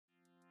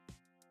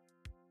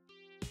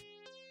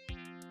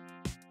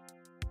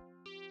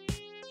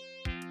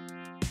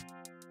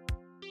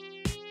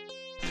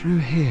Through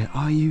here?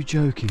 Are you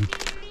joking?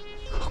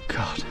 Oh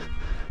God.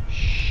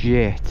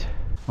 Shit.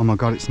 Oh my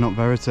God, it's not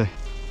Verity.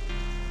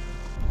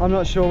 I'm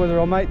not sure whether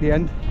I'll make the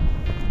end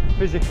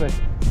physically.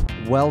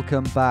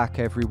 Welcome back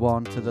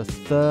everyone to the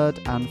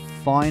third and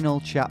final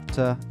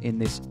chapter in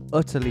this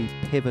utterly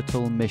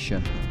pivotal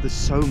mission. There's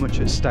so much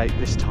at stake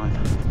this time.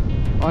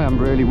 I am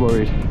really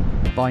worried.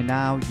 By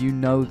now you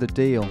know the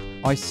deal.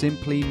 I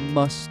simply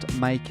must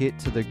make it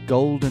to the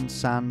golden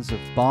sands of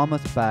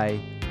Barmouth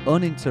Bay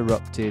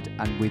uninterrupted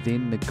and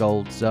within the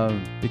gold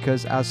zone,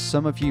 because as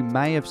some of you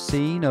may have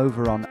seen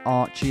over on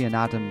Archie and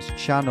Adam's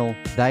channel,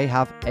 they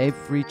have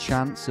every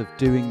chance of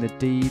doing the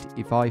deed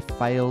if I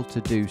fail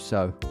to do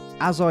so.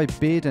 As I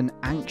bid an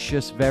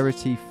anxious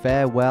Verity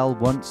farewell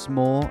once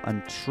more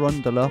and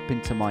trundle up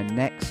into my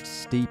next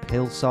steep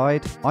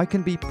hillside, I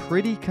can be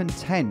pretty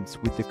content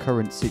with the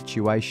current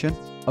situation.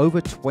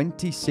 Over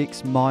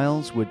 26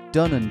 miles were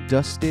done and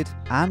dusted,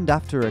 and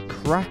after a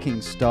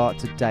cracking start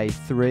to day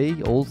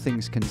 3, all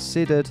things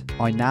considered,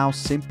 I now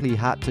simply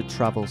had to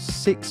travel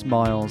 6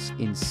 miles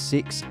in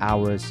 6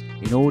 hours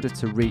in order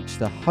to reach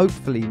the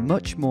hopefully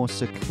much more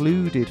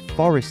secluded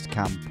forest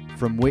camp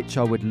from which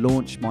I would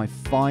launch my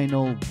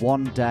final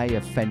one-day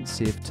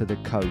offensive to the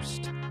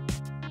coast.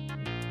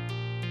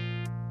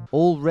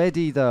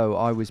 Already though,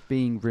 I was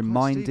being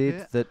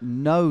reminded that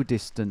no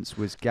distance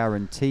was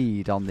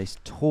guaranteed on this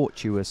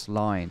tortuous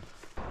line.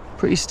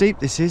 Pretty steep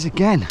this is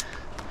again.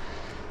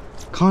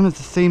 Kind of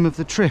the theme of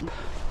the trip.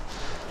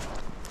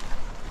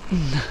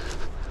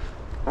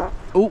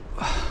 Oh,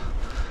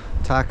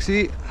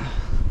 taxi.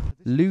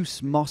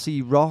 Loose mossy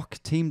rock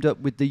teamed up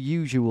with the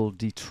usual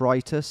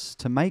detritus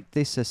to make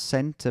this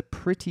ascent a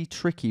pretty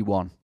tricky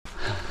one.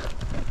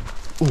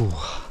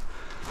 Oh,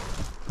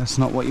 that's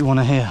not what you want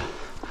to hear.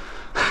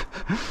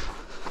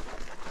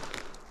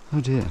 Oh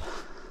dear,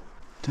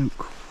 don't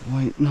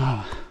quite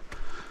know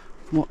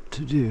what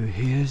to do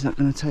here. Is that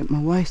going to take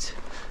my weight?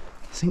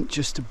 I think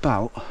just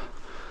about.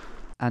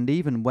 And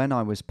even when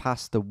I was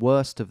past the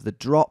worst of the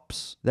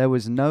drops, there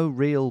was no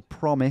real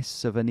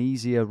promise of an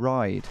easier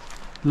ride.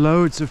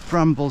 Loads of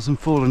brambles and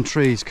fallen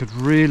trees could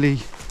really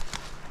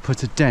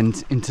put a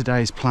dent in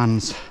today's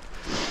plans,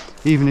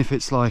 even if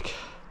it's like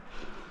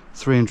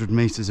 300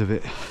 meters of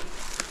it.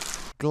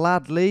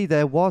 Gladly,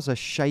 there was a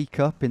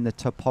shake-up in the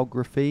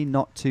topography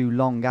not too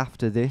long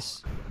after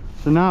this.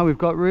 So now we've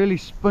got really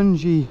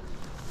spongy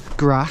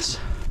grass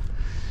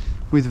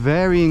with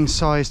varying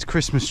sized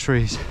Christmas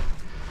trees.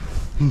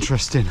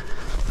 Interesting.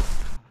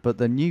 But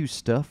the new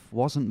stuff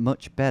wasn't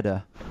much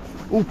better.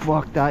 Oh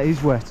fuck, that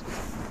is wet.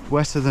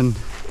 Wetter than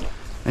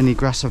any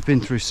grass I've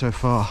been through so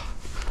far.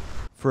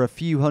 For a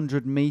few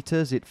hundred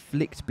meters it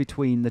flicked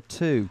between the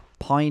two,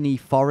 piney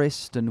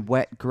forest and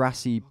wet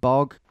grassy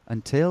bog,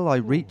 until I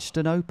reached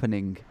an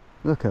opening.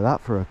 Look at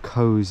that for a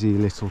cosy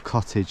little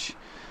cottage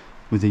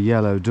with a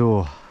yellow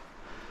door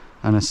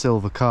and a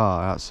silver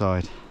car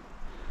outside.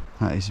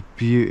 That is a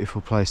beautiful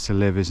place to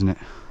live, isn't it?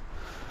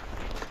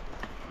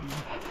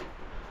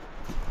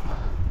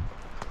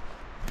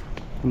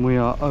 And we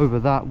are over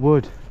that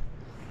wood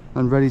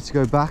and ready to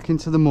go back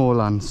into the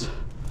moorlands.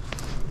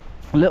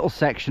 A little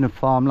section of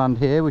farmland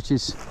here which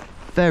is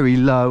very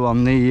low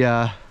on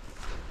the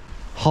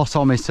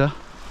hotometer.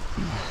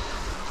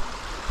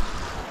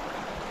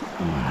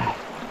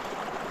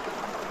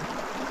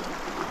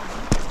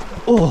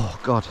 Oh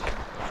God,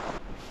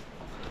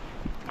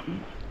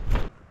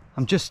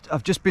 I've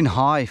just been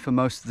high for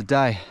most of the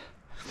day.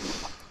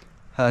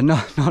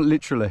 No, not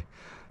literally.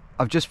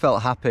 I've just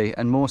felt happy,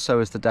 and more so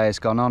as the day has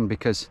gone on,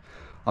 because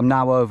I'm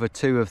now over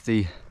 2 of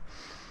the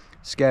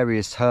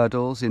scariest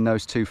hurdles in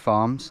those 2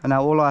 farms. And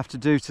now all I have to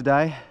do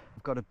today,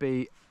 I've got to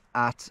be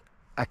at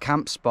a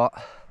camp spot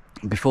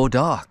before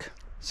dark.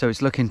 So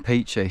it's looking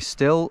peachy.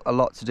 Still a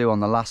lot to do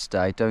on the last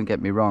day, don't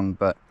get me wrong,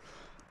 but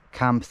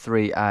Camp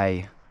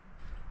 3A,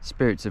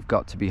 spirits have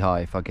got to be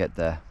high if I get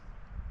there.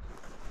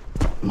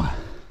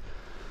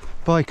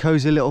 By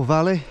cosy little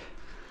valley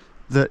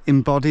that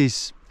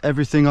embodies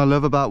everything I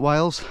love about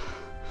Wales.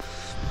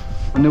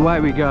 And away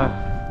we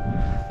go.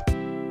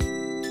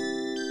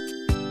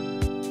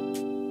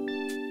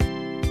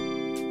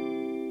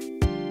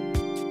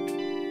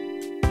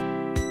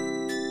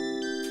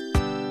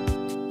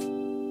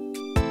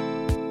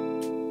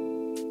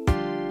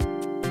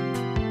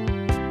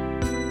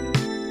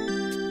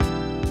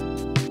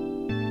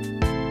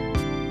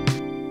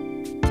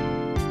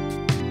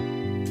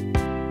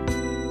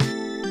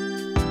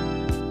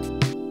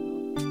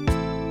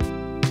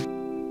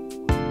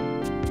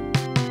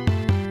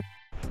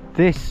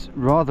 This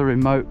rather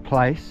remote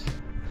place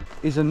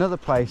is another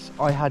place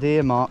I had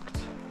earmarked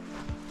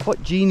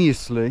quite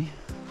geniusly.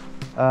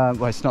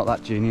 Well, it's not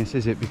that genius,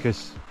 is it?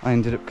 Because I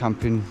ended up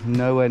camping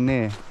nowhere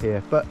near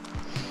here. But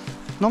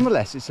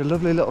nonetheless, it's a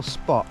lovely little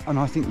spot, and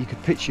I think you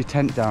could pitch your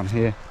tent down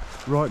here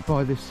right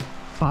by this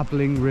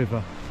babbling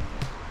river.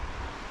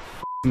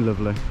 F***ing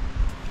lovely.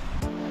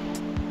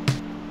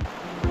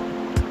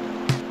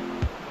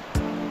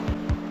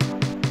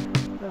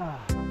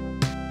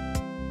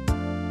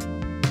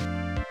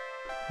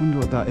 Wonder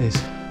what that is.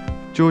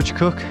 George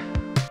Cook,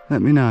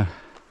 let me know.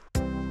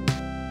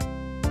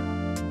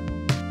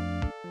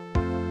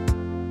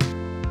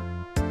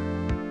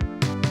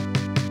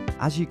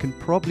 As you can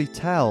probably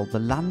tell, the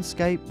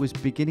landscape was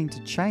beginning to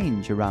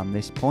change around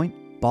this point.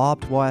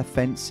 Barbed wire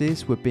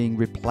fences were being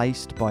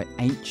replaced by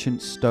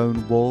ancient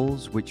stone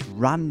walls which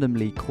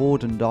randomly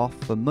cordoned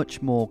off a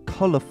much more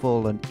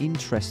colourful and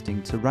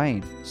interesting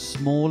terrain.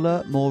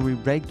 Smaller, more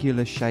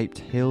irregular shaped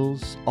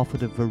hills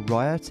offered a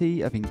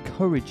variety of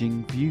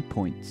encouraging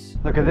viewpoints.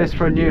 Look at this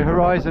for a new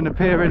horizon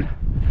appearing.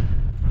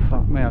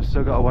 Fuck me, I've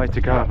still got a way to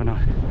go, haven't I?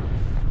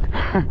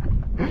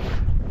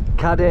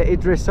 Kadir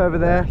Idris over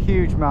there,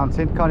 huge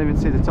mountain, can't even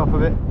see the top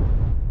of it.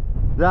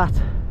 That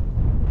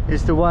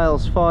is the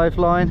Wales 5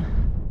 line.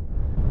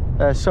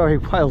 Sorry,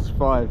 Wales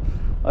 5.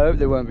 I hope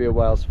there won't be a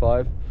Wales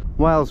 5.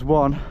 Wales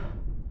 1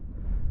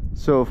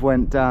 sort of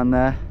went down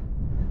there.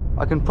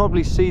 I can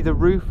probably see the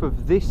roof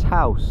of this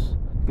house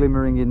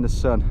glimmering in the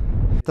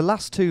sun. The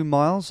last 2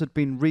 miles had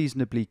been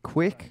reasonably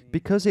quick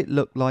because it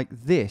looked like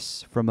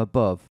this from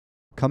above.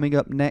 Coming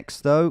up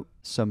next though,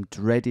 some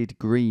dreaded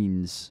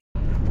greens.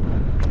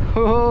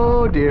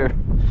 Oh dear.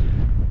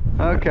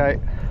 Okay.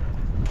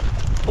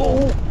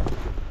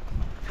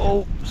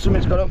 Oh,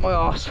 something's got up my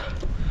arse.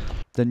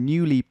 The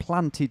newly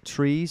planted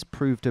trees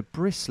proved a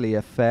bristly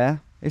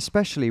affair,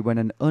 especially when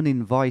an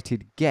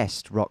uninvited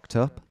guest rocked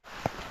up.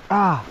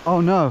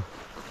 Oh no.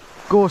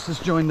 Gorse has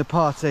joined the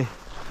party.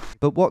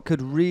 But what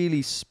could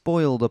really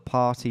spoil the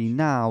party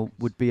now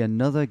would be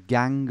another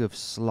gang of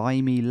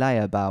slimy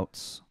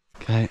layabouts.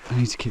 Okay, I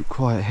need to keep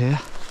quiet here.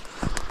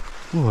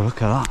 Oh,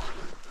 look at that.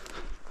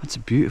 That's a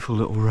beautiful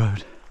little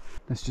road.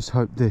 Let's just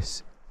hope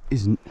this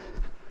isn't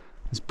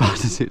as bad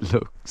as it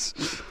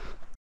looks.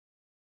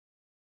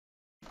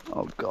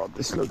 Oh God,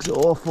 this looks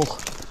awful.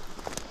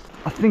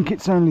 I think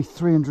it's only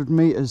 300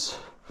 meters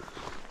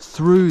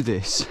through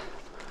this,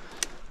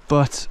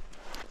 but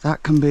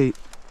that can be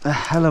a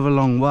hell of a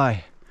long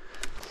way,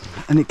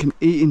 and it can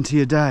eat into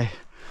your day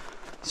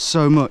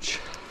so much.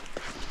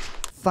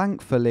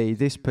 Thankfully,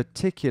 this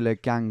particular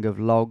gang of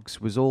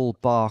logs was all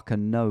bark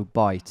and no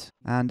bite,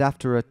 and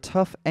after a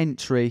tough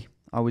entry,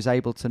 I was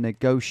able to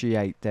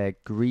negotiate their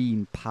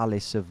green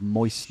palace of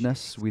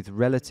moistness with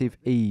relative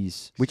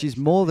ease, which is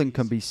more than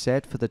can be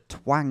said for the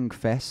twang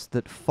fest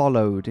that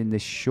followed in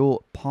this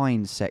short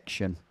pine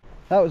section.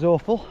 That was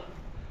awful.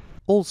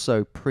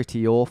 Also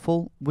pretty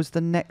awful was the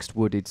next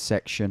wooded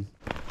section.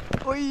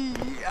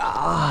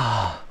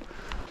 Oh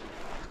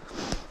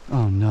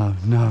no,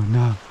 no,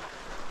 no.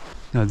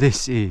 No,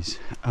 this is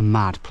a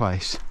mad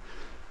place.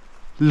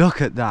 Look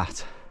at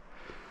that.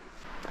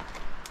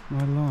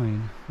 My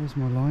line, where's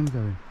my line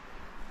going?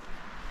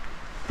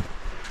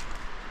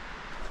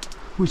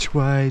 Which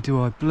way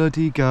do I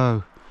bloody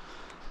go?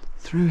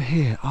 Through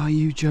here, are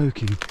you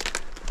joking?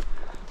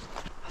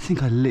 I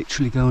think I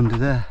literally go under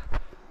there.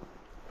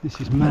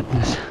 This is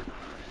madness.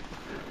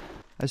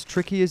 As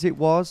tricky as it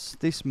was,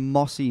 this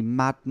mossy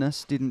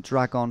madness didn't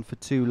drag on for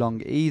too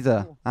long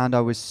either, and I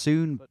was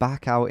soon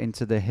back out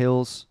into the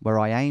hills where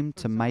I aimed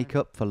to make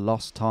up for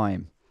lost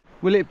time.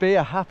 Will it be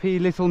a happy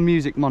little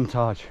music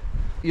montage?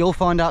 You'll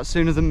find out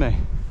sooner than me.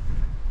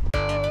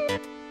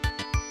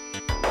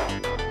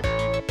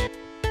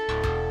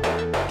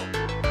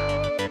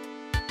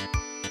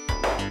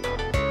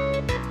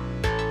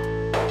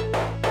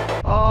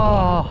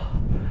 Oh,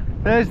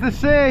 there's the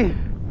sea.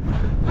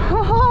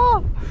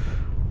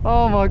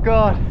 Oh my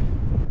God.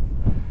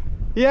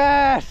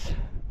 Yes.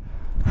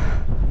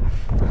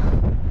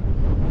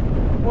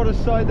 What a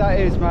sight that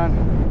is,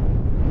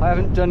 man. I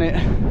haven't done it.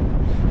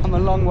 I'm a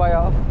long way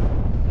off.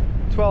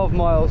 12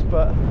 miles,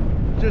 but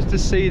just to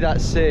see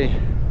that sea,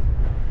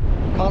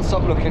 can't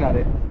stop looking at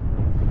it.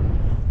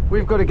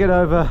 We've got to get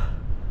over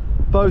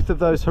both of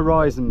those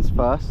horizons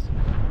first,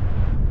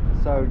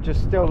 so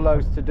just still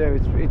loads to do.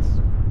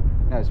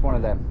 It's one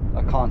of them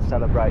I can't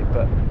celebrate,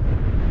 but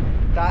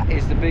that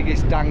is the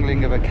biggest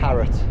dangling of a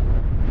carrot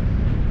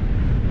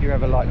you're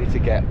ever likely to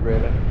get,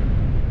 really.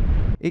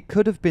 It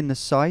could have been the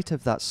sight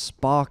of that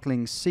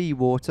sparkling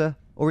seawater,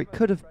 or it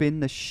could have been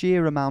the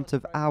sheer amount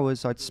of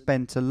hours I'd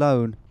spent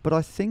alone, but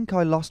I think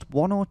I lost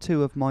 1 or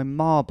 2 of my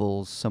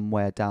marbles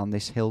somewhere down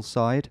this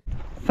hillside.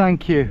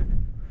 Thank you.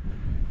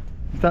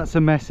 If that's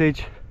a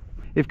message,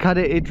 if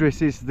Kadir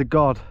Idris is the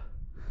god,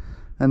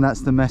 and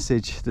that's the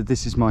message, that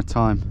this is my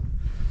time.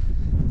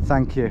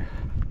 Thank you.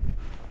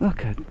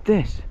 Look at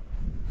this.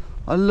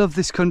 I love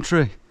this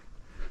country.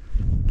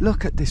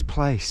 Look at this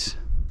place.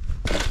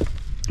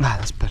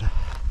 That's better.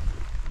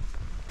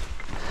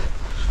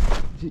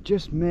 Is it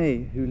just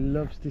me who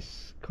loves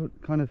this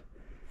kind of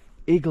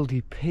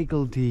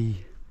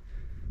higgledy-piggledy?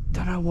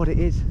 Don't know what it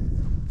is.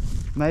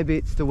 Maybe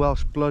it's the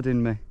Welsh blood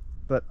in me,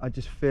 but I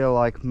just feel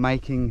like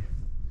making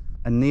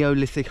a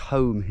Neolithic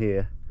home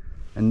here,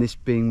 and this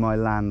being my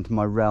land,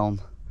 my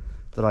realm,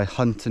 that I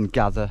hunt and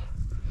gather,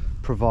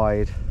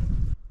 provide,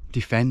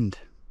 defend.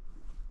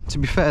 To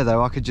be fair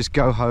though, I could just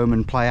go home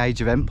and play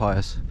Age of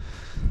Empires,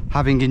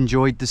 having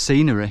enjoyed the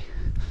scenery.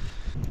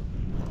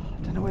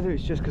 I don't know whether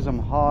it's just because I'm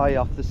high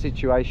off the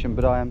situation,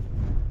 but I am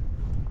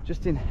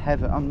just in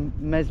heaven. I'm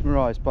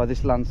mesmerised by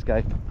this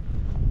landscape.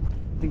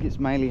 I think it's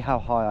mainly how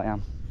high I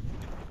am.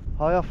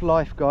 High off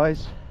life,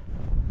 guys.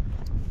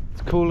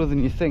 It's cooler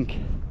than you think.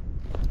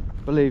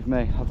 Believe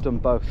me, I've done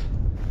both.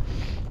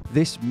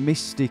 This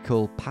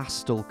mystical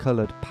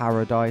pastel-coloured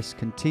paradise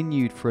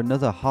continued for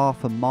another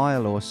half a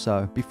mile or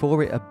so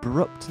before it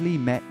abruptly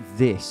met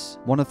this,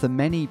 one of the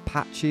many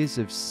patches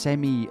of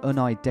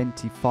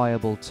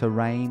semi-unidentifiable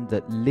terrain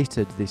that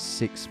littered this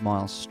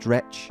 6-mile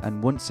stretch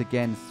and once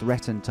again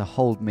threatened to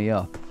hold me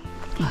up.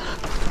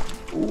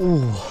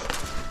 Ooh,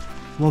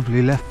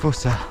 wobbly left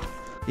footer.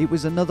 It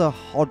was another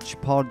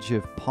hodgepodge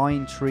of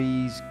pine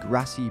trees,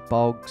 grassy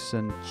bogs,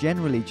 and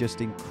generally just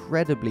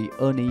incredibly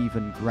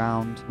uneven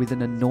ground with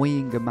an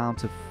annoying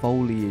amount of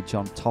foliage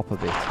on top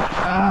of it.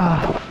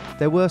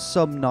 There were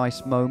some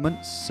nice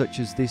moments, such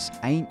as this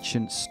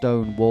ancient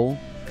stone wall.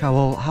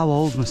 How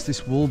old must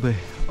this wall be?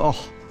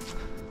 Oh,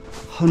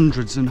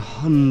 hundreds and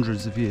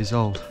hundreds of years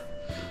old.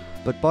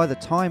 But by the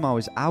time I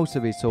was out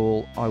of it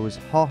all, I was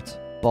hot,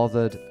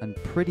 bothered, and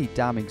pretty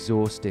damn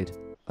exhausted.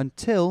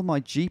 Until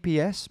my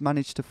GPS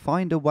managed to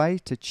find a way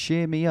to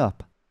cheer me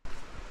up.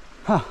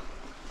 Huh.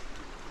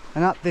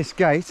 And at this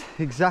gate,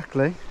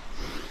 exactly,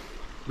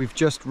 we've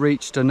just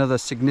reached another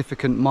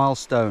significant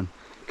milestone.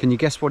 Can you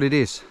guess what it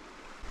is?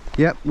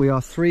 Yep, we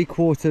are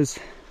 3/4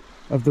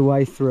 of the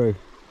way through.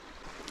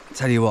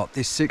 Tell you what,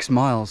 this 6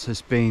 miles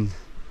has been...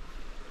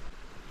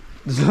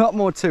 There's a lot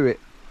more to it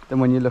than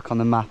when you look on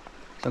the map.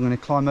 So I'm going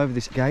to climb over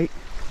this gate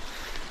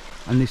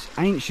and this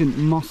ancient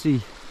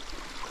mossy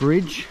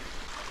bridge,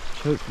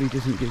 hopefully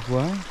doesn't give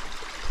way.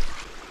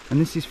 And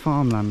this is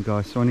farmland,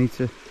 guys, so I need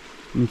to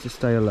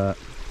stay alert.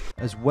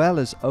 As well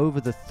as over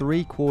the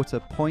 3/4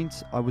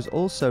 point, I was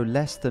also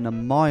less than a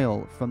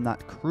mile from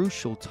that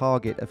crucial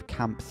target of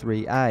Camp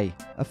 3A,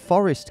 a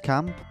forest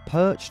camp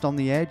perched on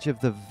the edge of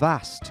the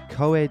vast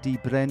Coe di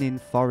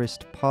Brenin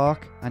Forest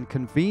Park and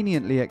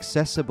conveniently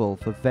accessible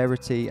for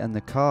Verity and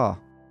the car.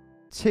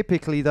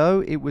 Typically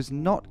though, it was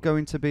not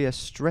going to be a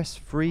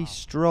stress-free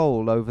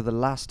stroll over the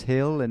last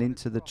hill and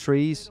into the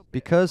trees,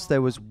 because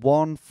there was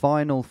one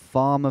final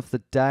farm of the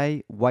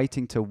day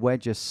waiting to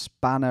wedge a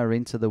spanner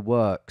into the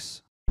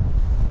works.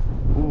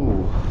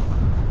 Ooh,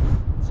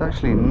 it's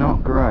actually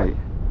not great.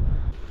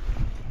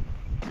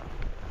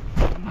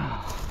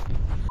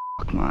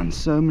 Fuck man,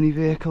 so many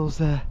vehicles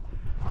there.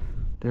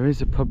 There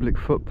is a public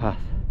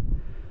footpath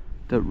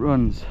that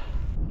runs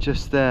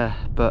just there,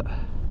 but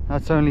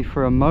that's only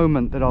for a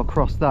moment that I'll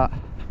cross that.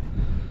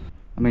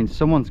 I mean,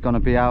 someone's gonna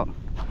be out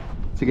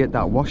to get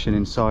that washing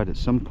inside at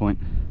some point.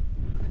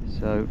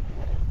 So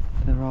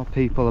there are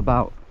people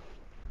about.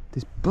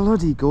 This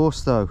bloody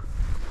gorse though,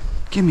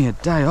 give me a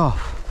day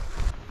off.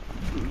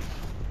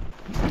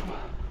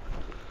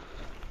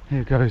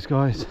 Here goes,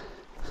 guys.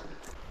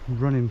 I'm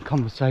running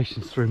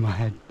conversations through my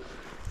head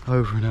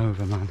over and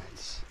over, man.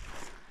 It's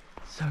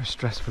so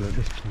stressful at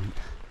this point.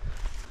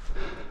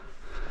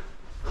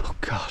 Oh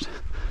God.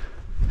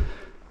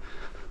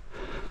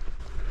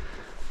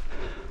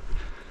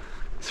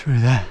 Through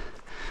there,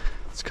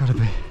 it's got to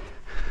be.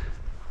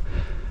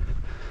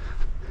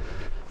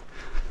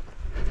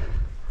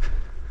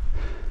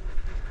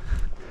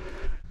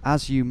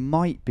 As you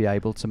might be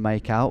able to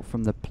make out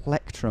from the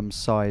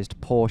plectrum-sized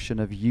portion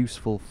of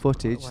useful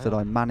footage that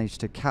I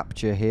managed to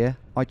capture here,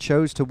 I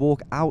chose to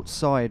walk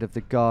outside of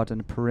the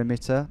garden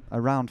perimeter,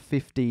 around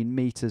 15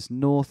 metres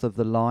north of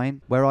the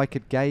line, where I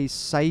could gaze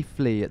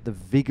safely at the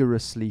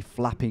vigorously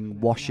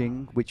flapping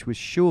washing, which was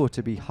sure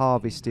to be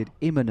harvested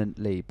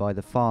imminently by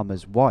the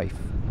farmer's wife.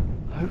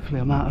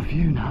 Hopefully I'm out of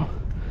view now.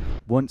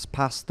 Once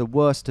past the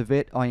worst of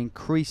it, I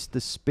increased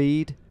the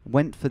speed,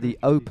 went for the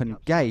open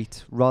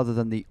gate rather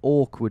than the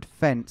awkward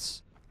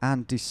fence,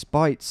 and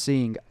despite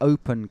seeing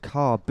open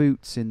car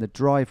boots in the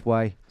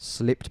driveway,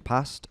 slipped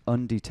past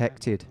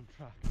undetected.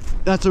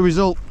 That's a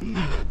result.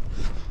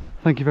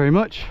 Thank you very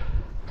much.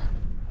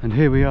 And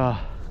here we are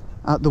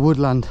at the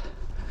woodland.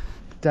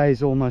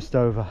 Day's almost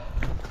over.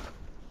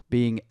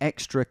 Being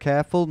extra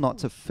careful not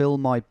to fill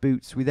my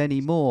boots with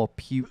any more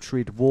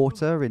putrid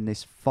water in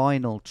this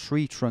final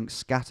tree trunk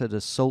scattered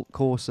assault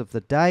course of the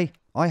day,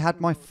 I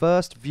had my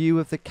first view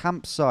of the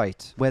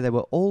campsite, where there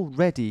were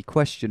already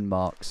question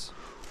marks.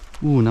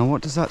 Ooh, now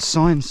what does that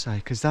sign say?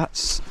 Because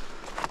that's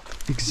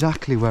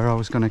exactly where I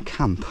was going to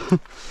camp.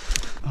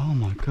 Oh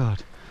my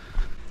God.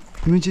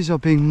 Images are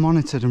being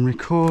monitored and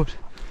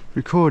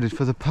recorded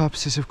for the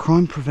purposes of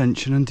crime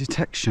prevention and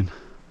detection.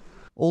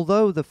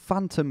 Although the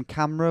phantom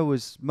camera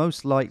was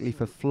most likely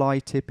for fly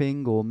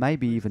tipping or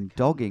maybe even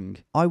dogging,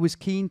 I was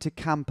keen to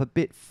camp a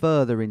bit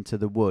further into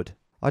the wood.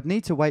 I'd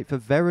need to wait for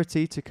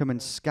Verity to come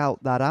and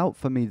scout that out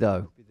for me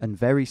though, and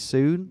very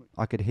soon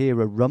I could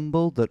hear a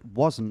rumble that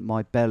wasn't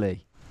my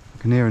belly.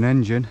 I can hear an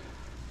engine.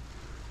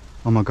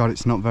 Oh my God,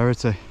 it's not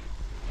Verity.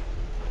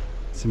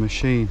 It's a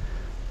machine.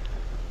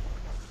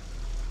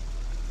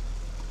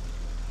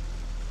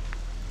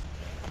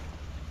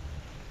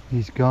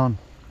 He's gone.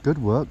 Good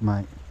work,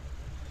 mate.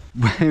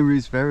 Where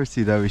is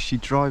Verity though? Is she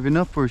driving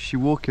up or is she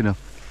walking up?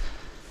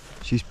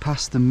 She's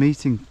past the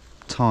meeting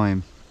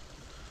time.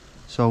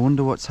 So I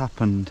wonder what's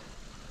happened.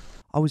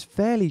 I was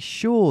fairly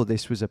sure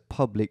this was a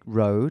public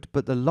road,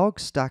 but the log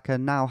stacker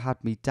now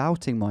had me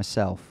doubting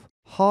myself.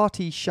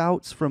 Hearty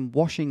shouts from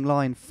Washing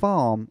Line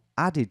Farm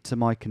added to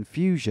my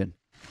confusion.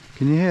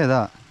 Can you hear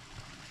that?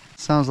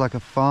 Sounds like a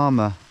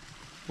farmer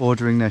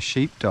ordering their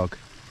sheepdog.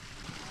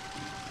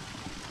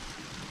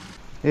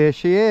 Here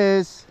she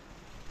is.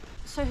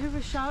 So who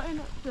was shouting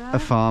up there? A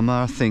farmer,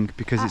 I think,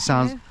 because it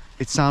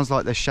sounds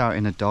like they're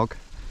shouting a dog,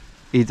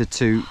 either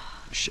to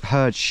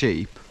herd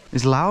sheep.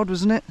 It's loud,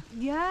 wasn't it?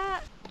 Yeah.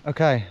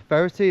 Okay,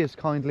 Verity has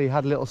kindly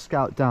had a little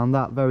scout down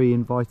that very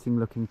inviting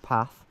looking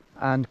path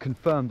and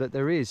confirmed that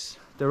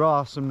there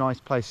are some nice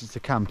places to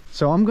camp.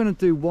 So I'm going to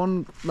do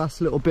one last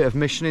little bit of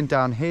missioning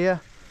down here,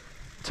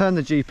 turn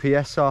the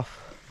GPS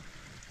off,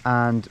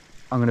 and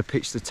I'm going to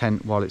pitch the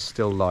tent while it's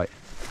still light.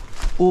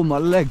 Oh, my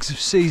legs have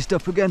seized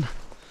up again.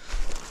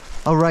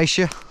 I'll race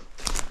you.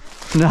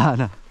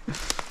 No.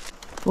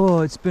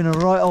 Oh, it's been a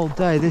right old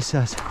day, this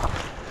has.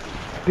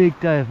 Big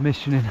day of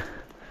missioning.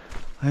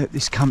 I hope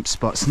this camp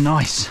spot's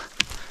nice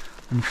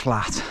and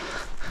flat.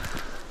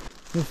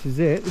 This is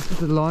it. This is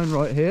the line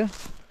right here.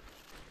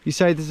 You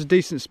say there's a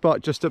decent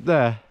spot just up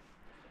there?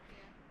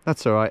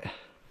 That's all right.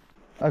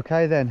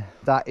 Okay then,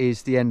 that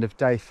is the end of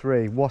day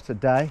 3. What a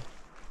day.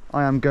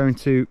 I am going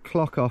to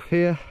clock off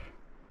here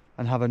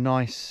and have a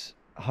nice,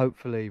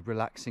 hopefully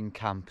relaxing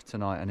camp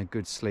tonight and a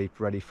good sleep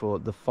ready for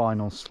the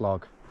final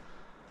slog.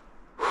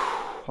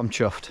 I'm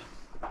chuffed,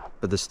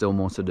 but there's still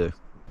more to do.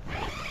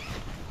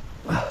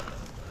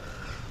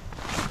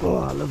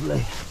 Oh,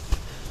 lovely.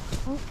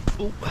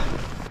 Oh.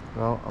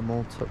 Well, I'm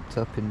all tucked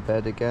up in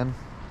bed again.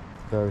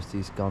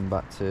 Verity's gone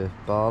back to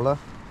Bala.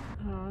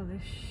 Oh,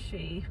 this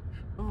sheep.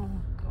 Oh,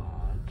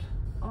 God.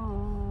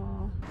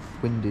 Oh.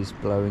 Wind is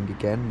blowing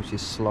again, which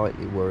is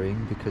slightly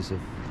worrying because of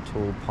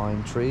tall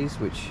pine trees,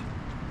 which,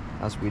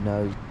 as we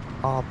know,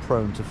 are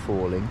prone to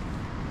falling.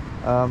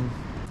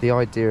 The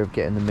idea of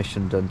getting the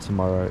mission done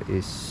tomorrow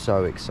is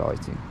so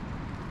exciting,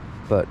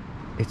 but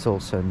it's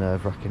also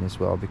nerve-wracking as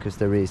well because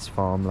there is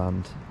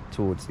farmland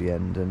towards the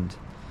end, and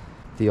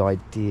the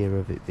idea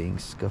of it being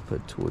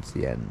scuppered towards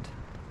the end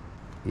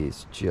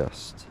is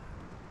just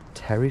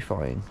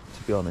terrifying,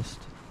 to be honest.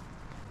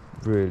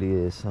 It really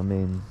is. I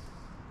mean,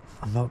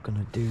 I'm not going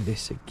to do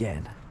this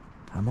again,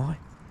 am I?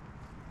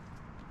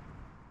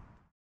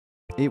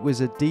 It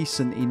was a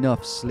decent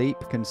enough sleep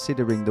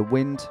considering the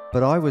wind,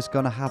 but I was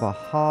going to have a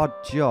hard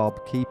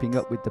job keeping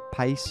up with the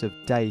pace of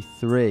day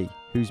 3,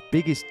 whose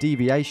biggest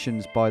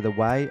deviations, by the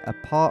way,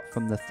 apart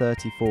from the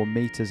 34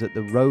 metres at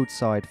the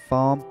roadside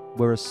farm,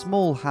 were a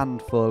small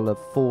handful of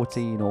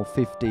 14 or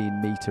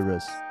 15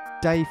 meterers.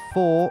 Day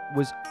 4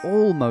 was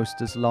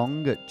almost as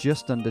long at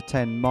just under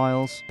 10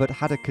 miles, but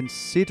had a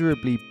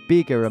considerably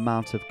bigger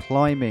amount of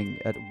climbing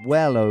at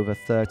well over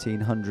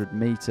 1300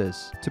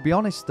 metres. To be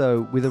honest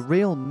though, with a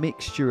real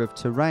mixture of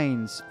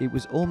terrains, it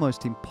was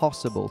almost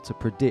impossible to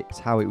predict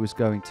how it was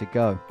going to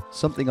go.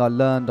 Something I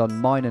learned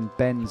on mine and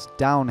Ben's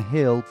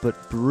downhill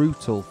but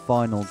brutal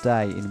final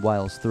day in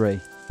Wales 3.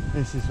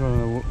 This is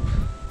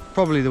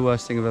probably the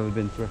worst thing I've ever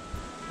been through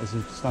as a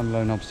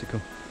standalone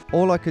obstacle.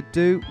 All I could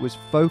do was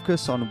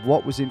focus on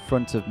what was in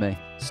front of me,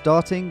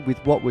 starting with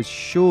what was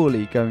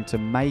surely going to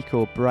make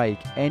or break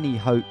any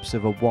hopes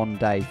of a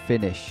one-day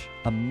finish.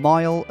 A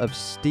mile of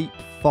steep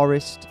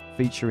forest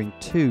featuring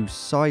 2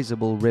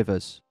 sizable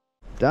rivers.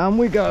 Down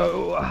we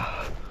go.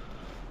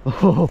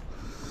 Oh,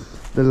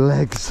 the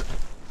legs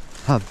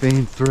have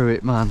been through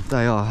it, man.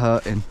 They are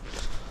hurting.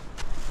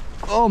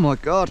 Oh my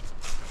God.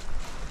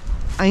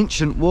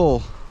 Ancient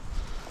wall.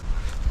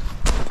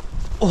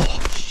 Oh,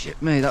 shit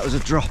me, that was a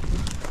drop.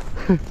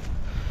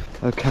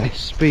 Okay,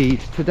 speed.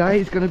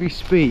 Today is going to be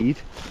speed.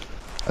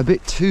 A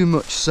bit too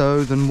much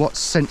so than what's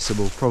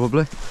sensible,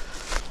 probably.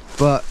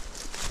 But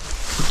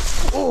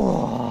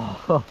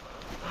oh,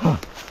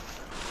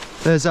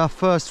 there's our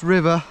first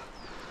river,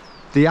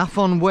 the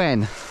Afon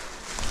Wen.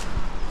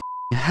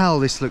 Hell,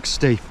 this looks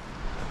steep.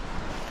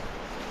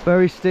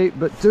 Very steep,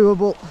 but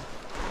doable.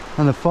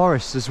 And the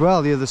forest as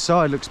well, the other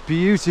side looks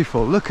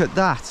beautiful. Look at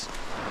that.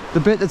 The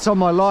bit that's on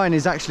my line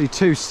is actually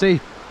too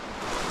steep.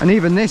 And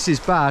even this is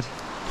bad.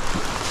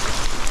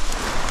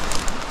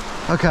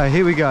 Okay,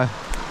 here we go.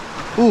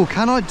 Oh,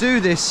 can I do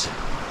this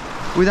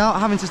without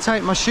having to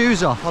take my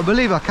shoes off? I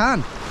believe I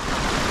can.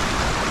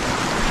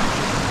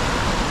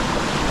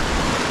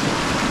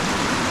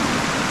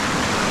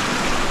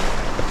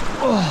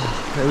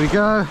 Oh, there we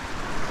go.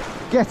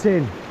 Get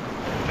in.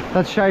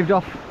 That's shaved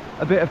off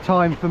a bit of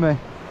time for me.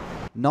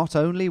 Not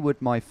only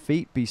would my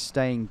feet be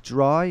staying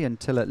dry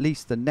until at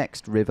least the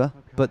next river,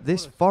 but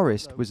this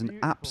forest was an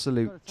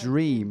absolute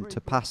dream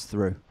to pass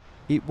through.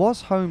 It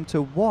was home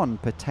to one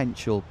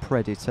potential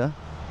predator.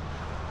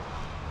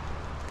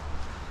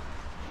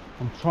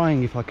 I'm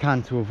trying, if I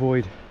can, to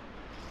avoid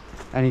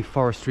any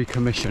forestry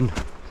commission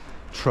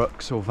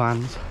trucks or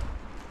vans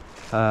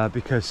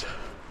because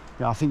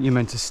I think you're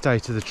meant to stay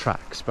to the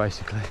tracks,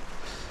 basically.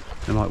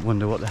 You might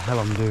wonder what the hell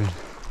I'm doing.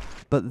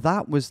 But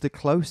that was the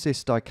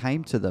closest I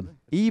came to them,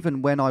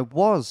 even when I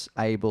was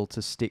able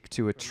to stick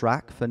to a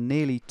track for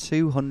nearly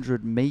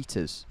 200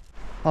 metres.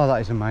 Oh,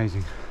 that is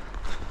amazing.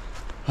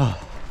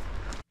 Oh.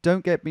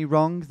 Don't get me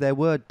wrong, there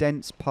were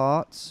dense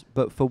parts,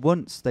 but for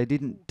once they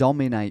didn't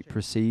dominate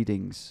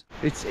proceedings.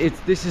 This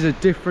is a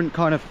different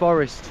kind of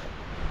forest.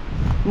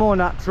 More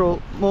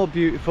natural, more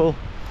beautiful,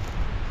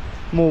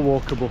 more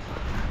walkable.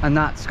 And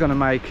that's going to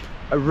make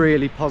a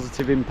really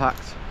positive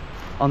impact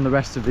on the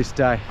rest of this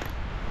day.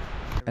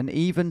 An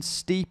even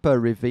steeper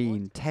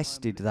ravine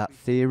tested that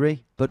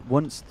theory, but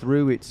once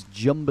through its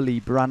jumbly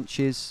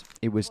branches,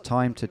 it was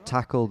time to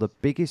tackle the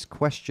biggest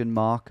question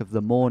mark of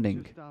the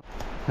morning.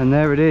 And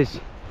there it is,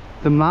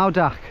 the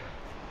Maudak.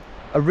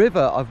 A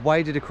river I've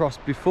waded across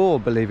before,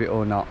 believe it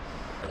or not.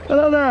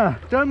 Hello there,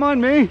 don't mind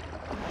me.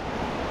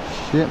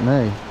 Shit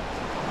me.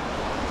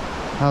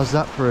 How's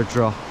that for a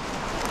draw?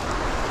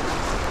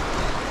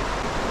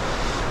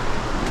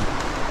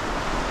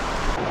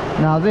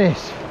 Now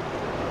this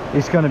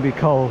is going to be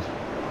cold.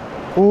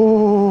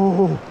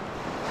 Oh,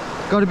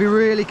 got to be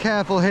really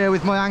careful here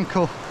with my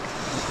ankle.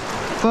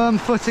 Firm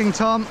footing,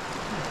 Tom.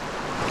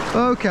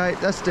 Okay,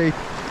 that's deep.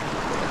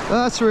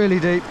 That's really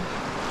deep.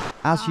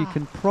 As you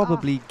can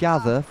probably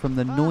gather from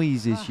the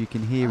noises you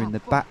can hear in the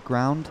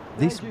background,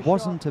 this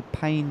wasn't a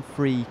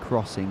pain-free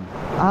crossing.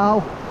 Ow,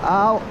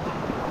 ow.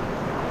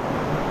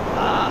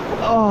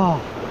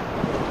 Oh,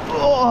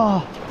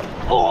 oh,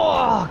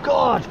 oh,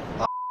 God.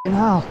 F***ing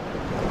hell.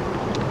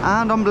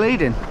 And I'm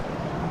bleeding.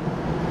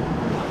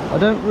 I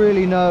don't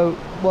really know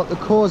what the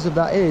cause of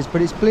that is,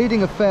 but it's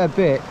bleeding a fair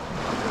bit.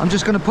 I'm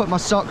just going to put my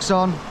socks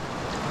on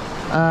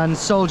and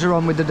soldier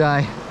on with the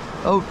day.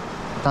 Oh,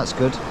 that's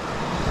good.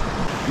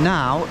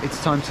 Now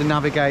it's time to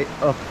navigate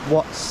up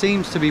what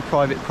seems to be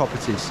private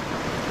properties.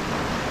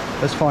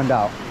 Let's find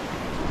out.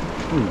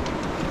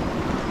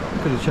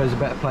 Could have chose a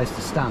better place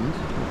to stand.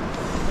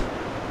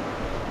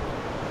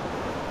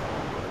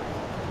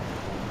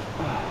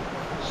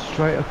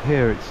 Straight up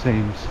here it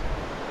seems.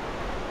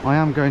 I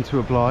am going to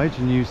oblige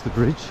and use the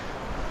bridge.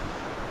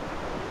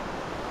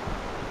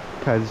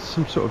 Okay, there's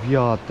some sort of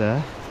yard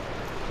there.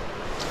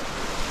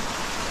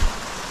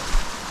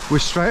 We're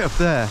straight up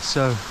there,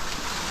 so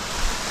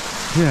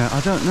yeah,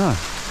 I don't know.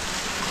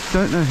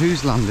 Don't know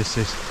whose land this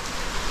is.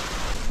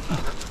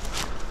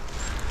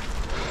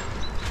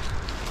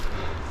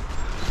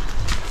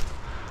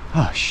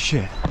 Oh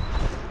shit.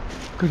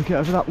 Got to get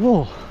over that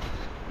wall.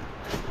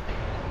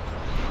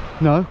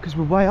 No, because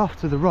we're way off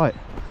to the right.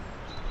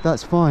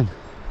 That's fine.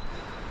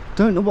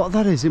 Don't know what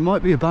that is. It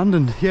might be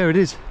abandoned. Yeah, it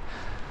is.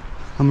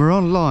 And we're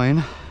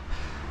online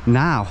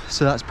now,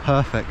 so that's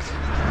perfect.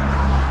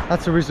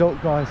 That's a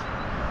result, guys.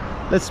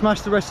 Let's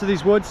smash the rest of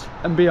these woods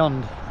and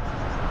beyond.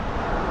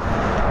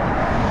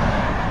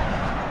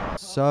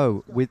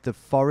 So, with the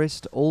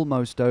forest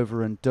almost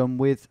over and done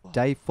with,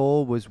 day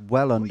 4 was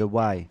well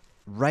underway.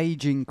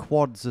 Raging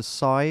quads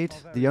aside,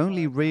 the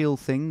only real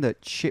thing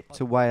that chipped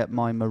away at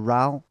my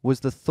morale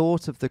was the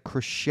thought of the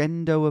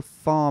crescendo of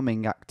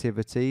farming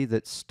activity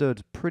that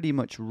stood pretty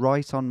much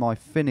right on my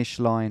finish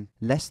line,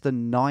 less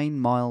than 9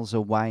 miles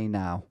away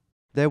now.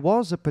 There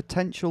was a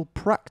potential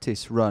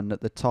practice run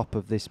at the top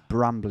of this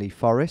brambly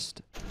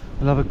forest.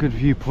 I'll have a good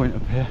viewpoint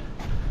up here,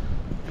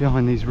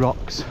 behind these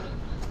rocks.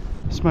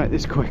 Let's make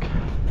this quick.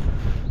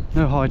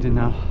 No hiding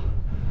now.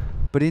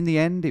 But in the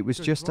end, it was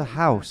just a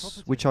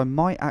house, which I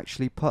might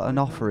actually put an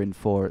offer in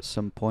for at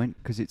some point,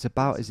 because it's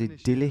about as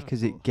idyllic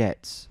as it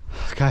gets.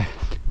 Okay,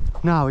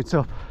 now it's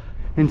up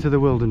into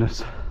the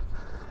wilderness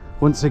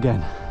once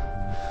again.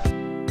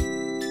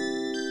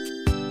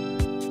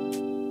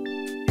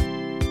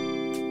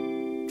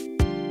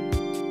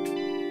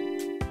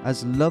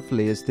 As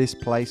lovely as this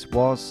place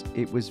was,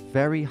 it was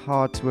very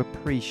hard to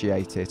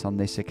appreciate it on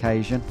this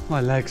occasion.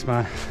 My legs,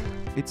 man.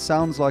 It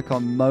sounds like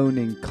I'm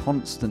moaning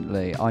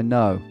constantly, I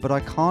know, but I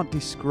can't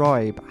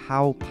describe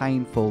how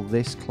painful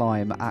this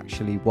climb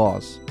actually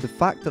was. The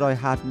fact that I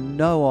had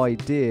no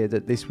idea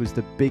that this was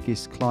the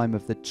biggest climb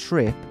of the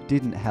trip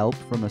didn't help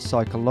from a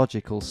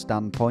psychological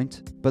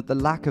standpoint, but the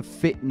lack of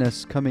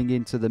fitness coming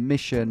into the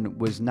mission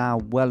was now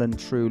well and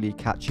truly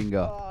catching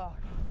up.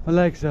 My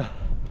legs are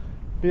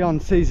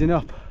beyond seizing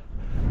up.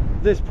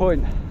 At this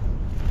point,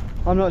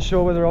 I'm not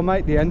sure whether I'll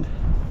make the end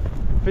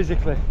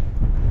physically.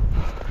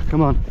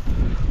 Come on,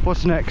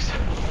 what's next?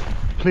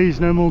 Please,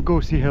 no more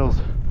Gorsey Hills.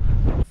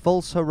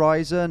 False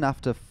horizon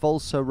after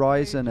false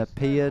horizon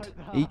appeared,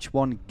 each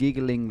one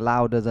giggling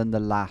louder than the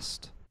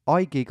last.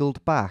 I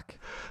giggled back.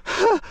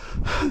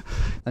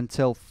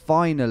 Until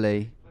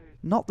finally,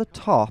 not the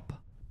top,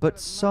 but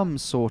some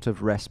sort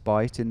of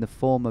respite in the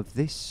form of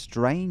this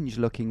strange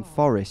looking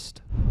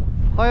forest.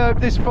 I hope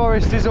this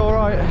forest is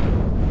alright,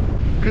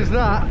 because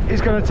that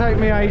is going to take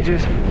me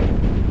ages.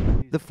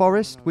 The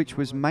forest, which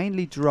was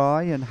mainly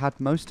dry and had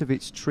most of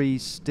its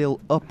trees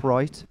still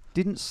upright,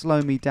 didn't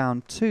slow me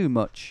down too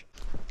much.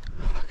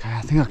 Okay,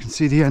 I think I can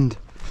see the end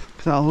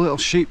of that little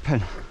sheep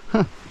pen.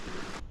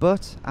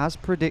 But, as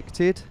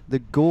predicted, the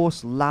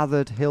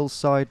gorse-lathered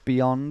hillside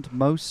beyond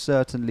most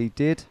certainly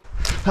did.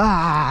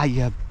 Ah,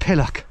 you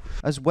pillock!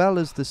 As well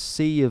as the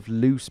sea of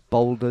loose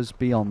boulders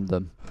beyond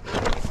them.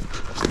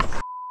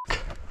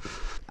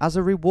 As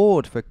a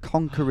reward for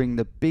conquering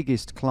the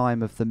biggest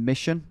climb of the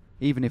mission,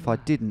 even if I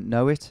didn't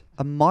know it.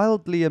 A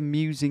mildly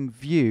amusing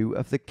view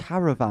of the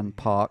caravan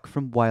park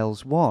from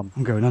Wales 1.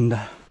 I'm going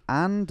under.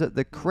 And at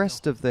the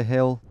crest of the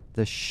hill,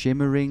 the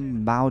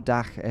shimmering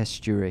Mowdach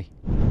estuary.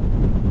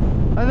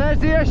 And there's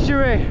the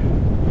estuary!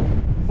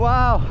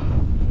 Wow,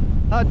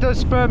 that does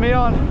spur me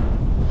on.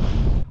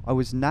 I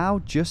was now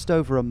just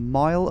over a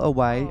mile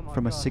away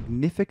from a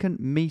significant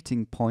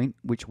meeting point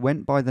which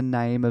went by the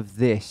name of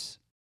this.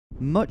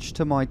 Much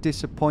to my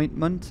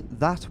disappointment,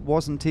 that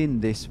wasn't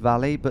in this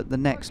valley but the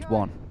next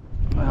one.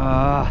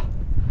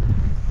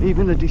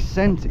 Even the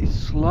descent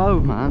is slow,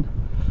 man.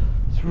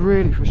 It's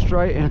really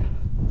frustrating.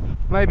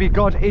 Maybe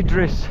God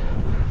Idris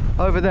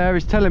over there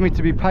is telling me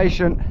to be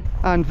patient,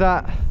 and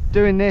that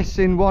doing this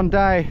in one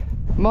day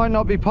might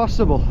not be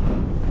possible.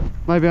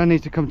 Maybe I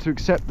need to come to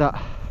accept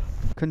that.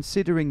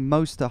 Considering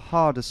most the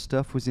harder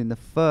stuff was in the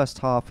first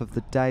half of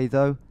the day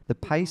though, the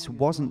pace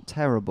wasn't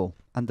terrible,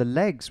 and the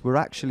legs were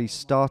actually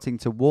starting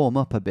to warm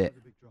up a bit.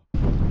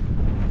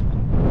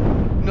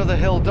 Another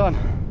hill done.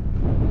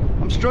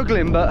 I'm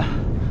struggling, but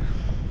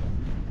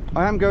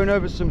I am going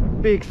over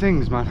some big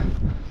things,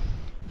 man.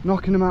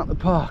 Knocking them out the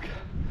park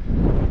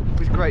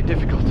with great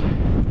difficulty.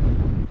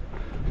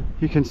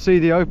 You can see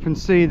the open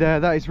sea there.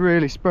 That is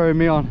really spurring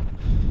me on.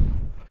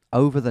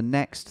 Over the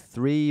next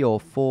 3 or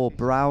 4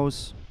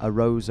 brows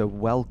arose a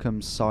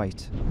welcome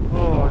sight.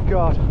 Oh my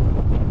God.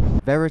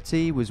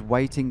 Verity was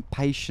waiting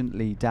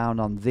patiently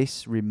down on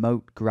this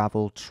remote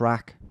gravel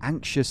track,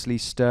 anxiously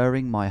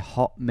stirring my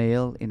hot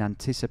meal in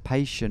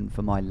anticipation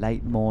for my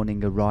late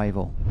morning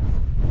arrival.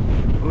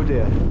 Oh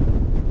dear.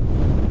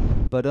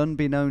 But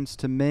unbeknownst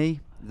to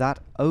me, that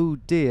oh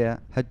dear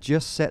had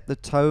just set the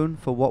tone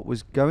for what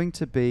was going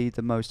to be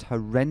the most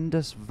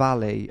horrendous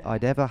valley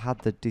I'd ever had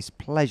the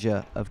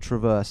displeasure of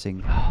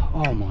traversing.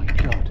 Oh my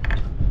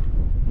God.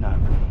 No.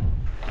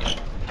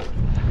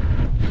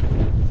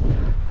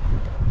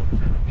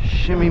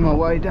 Shimmy my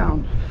way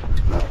down.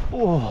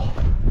 Oh.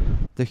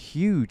 The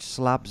huge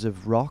slabs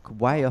of rock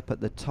way up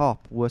at the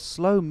top were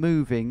slow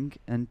moving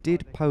and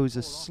did pose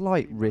a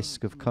slight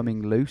risk of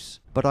coming loose,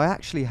 but I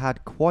actually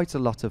had quite a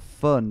lot of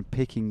fun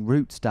picking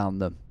roots down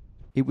them.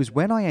 It was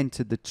when I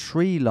entered the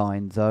tree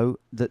line though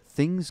that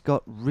things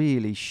got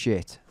really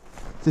shit.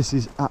 This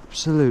is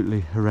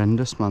absolutely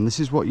horrendous, man. This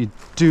is what you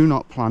do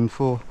not plan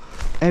for.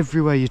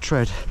 Everywhere you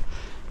tread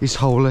is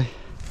holy,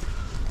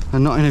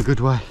 and not in a good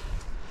way.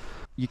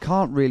 You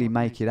can't really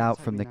make it out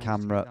from the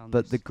camera,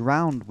 but the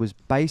ground was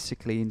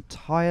basically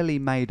entirely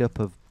made up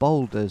of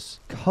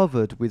boulders,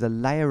 covered with a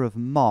layer of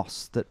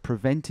moss that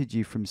prevented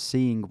you from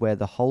seeing where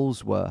the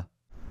holes were.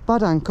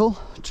 Bad ankle,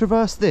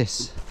 traverse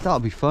this. That'll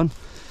be fun.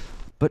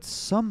 But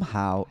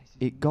somehow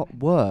it got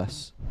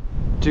worse.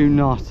 Do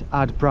not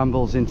add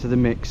brambles into the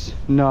mix.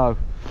 No.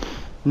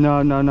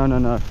 No, no, no, no,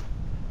 no.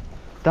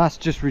 That's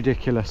just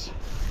ridiculous.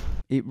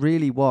 It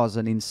really was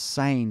an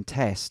insane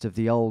test of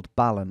the old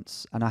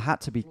balance, and I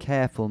had to be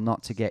careful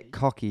not to get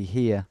cocky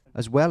here,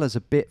 as well as a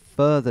bit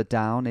further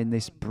down in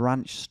this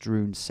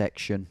branch-strewn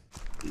section.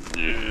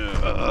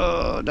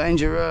 Oh,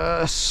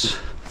 dangerous.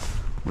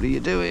 What are you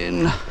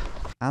doing?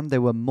 And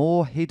there were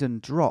more hidden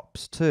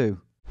drops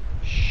too.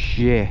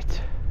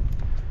 Shit.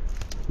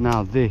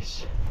 Now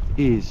this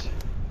is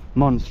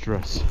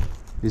monstrous,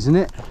 isn't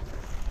it?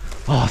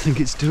 Oh, I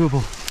think it's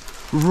doable.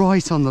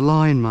 Right on the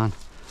line, man.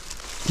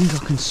 I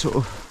think I can sort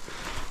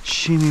of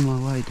shimmy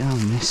my way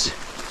down this.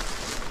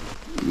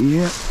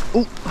 Yeah.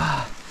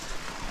 Oh,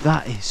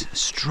 that is a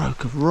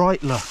stroke of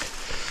right luck.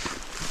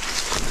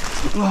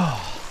 Oh.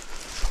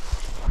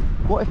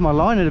 What if my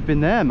line had been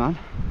there, man?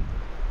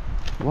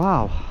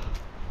 Wow.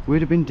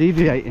 We'd have been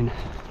deviating.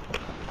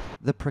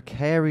 The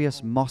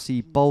precarious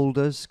mossy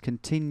boulders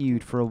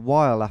continued for a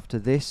while after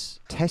this,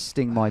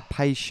 testing my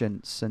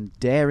patience and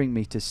daring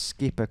me to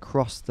skip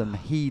across them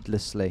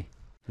heedlessly.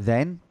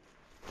 Then...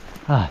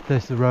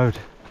 there's the road.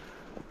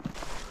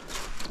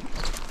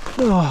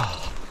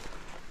 Oh,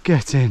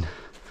 get in.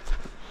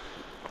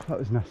 That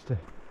was nasty.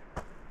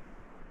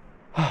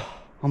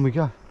 On we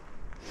go.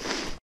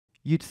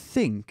 You'd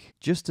think,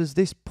 just as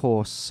this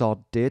poor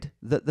sod did,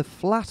 that the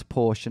flat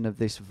portion of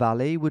this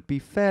valley would be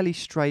fairly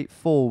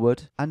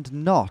straightforward and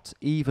not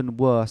even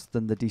worse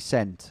than the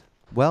descent.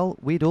 Well,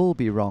 we'd all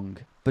be wrong.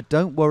 But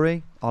don't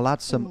worry, I'll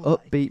add some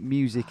upbeat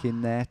music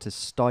in there to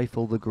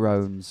stifle the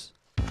groans.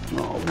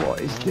 Oh,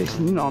 what is this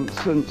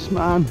nonsense,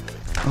 man?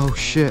 Oh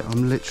shit,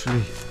 I'm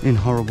literally in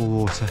horrible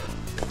water.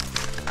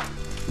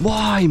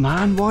 Why,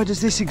 man? Why does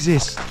this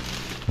exist?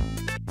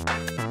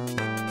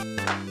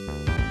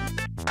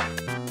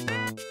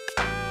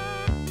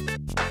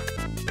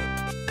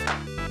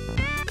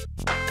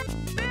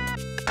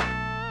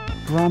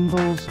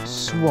 Brambles,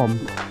 swamp.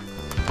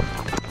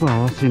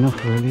 Well, that's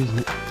enough really, isn't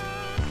it?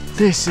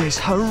 This is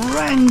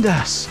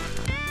horrendous!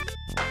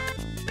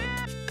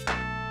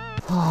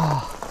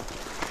 Oh.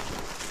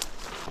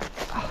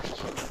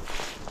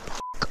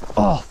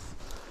 Oh.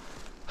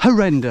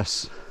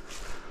 Horrendous.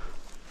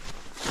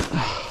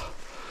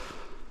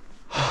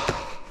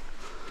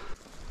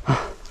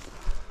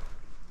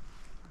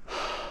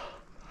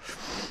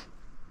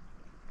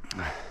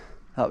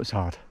 That was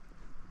hard.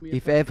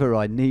 If ever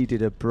I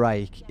needed a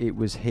break, it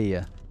was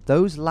here.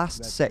 Those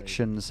last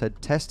sections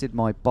had tested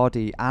my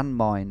body and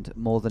mind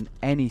more than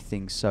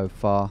anything so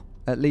far.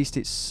 At least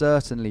it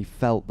certainly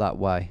felt that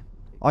way.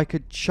 I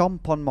could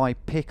chomp on my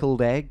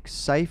pickled egg,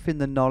 safe in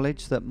the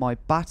knowledge that my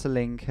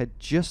battling had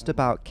just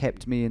about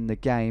kept me in the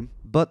game,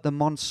 but the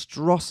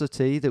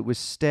monstrosity that was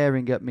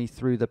staring at me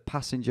through the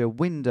passenger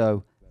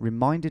window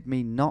reminded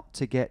me not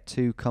to get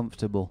too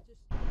comfortable.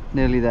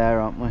 Nearly there,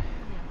 aren't we?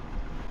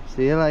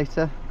 See you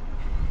later.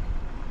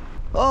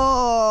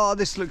 Oh,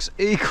 this looks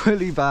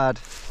equally bad.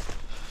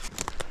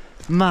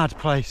 Mad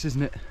place,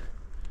 isn't it?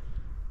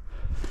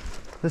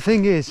 The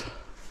thing is,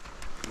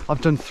 I've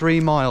done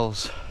 3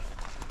 miles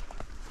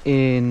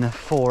in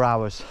 4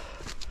 hours.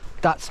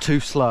 That's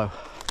too slow.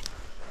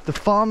 The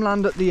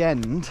farmland at the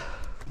end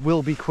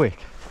will be quick.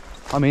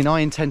 I mean, I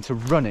intend to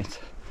run it,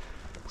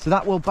 so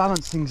that will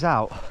balance things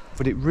out,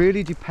 but it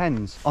really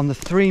depends on the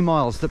 3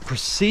 miles that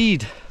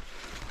precede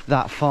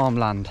that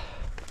farmland.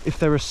 If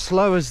they're as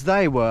slow as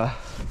they were,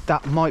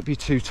 that might be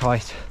too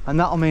tight, and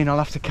that'll mean I'll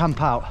have to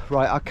camp out.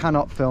 Right, I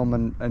cannot film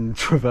and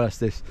traverse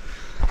this.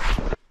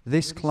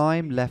 This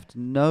climb left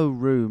no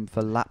room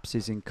for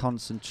lapses in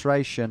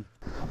concentration.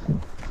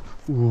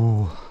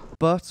 Ooh.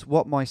 But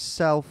what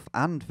myself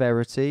and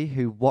Verity,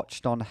 who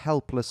watched on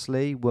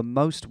helplessly, were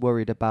most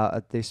worried about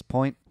at this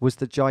point was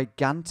the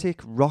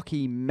gigantic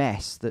rocky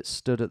mess that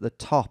stood at the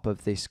top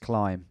of this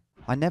climb.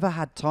 I never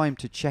had time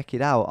to check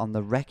it out on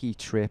the recce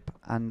trip,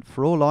 and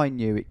for all I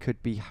knew it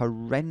could be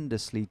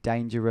horrendously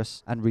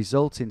dangerous and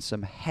result in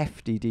some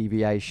hefty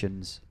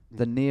deviations.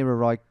 The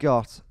nearer I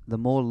got, the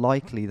more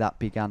likely that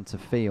began to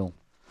feel.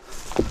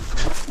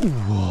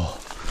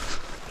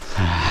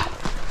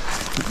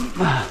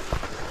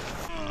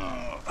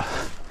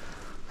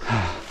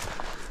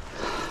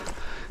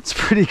 It's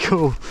pretty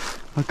cool,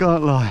 I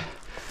can't lie.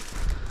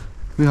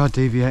 We are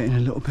deviating a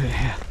little bit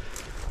here.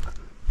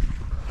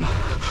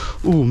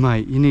 Oh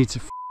mate, you need to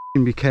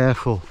f***ing be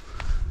careful.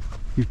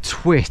 You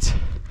twit.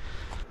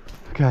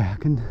 Okay, I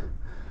can...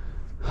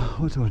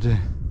 What do I do?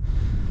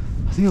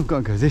 I think I've got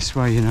to go this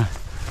way, you know,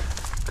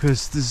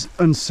 because there's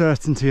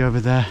uncertainty over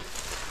there.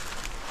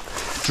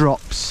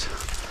 Drops.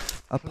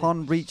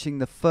 Upon reaching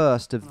the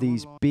first of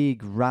these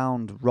big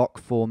round rock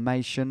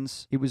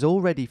formations, it was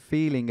already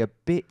feeling a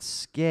bit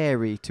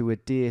scary to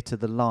adhere to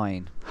the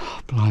line. Oh,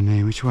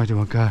 blimey, which way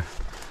do I go?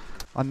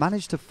 I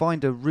managed to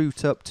find a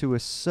route up to a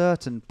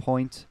certain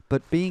point,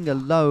 but being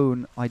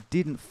alone, I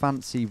didn't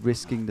fancy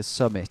risking the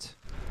summit.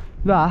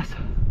 That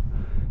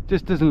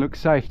just doesn't look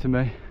safe to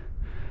me.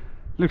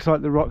 Looks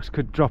like the rocks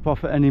could drop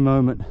off at any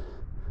moment.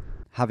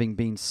 Having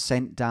been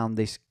sent down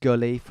this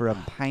gully for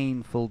a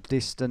painful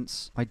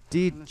distance, I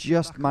did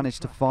just manage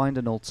to find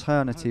an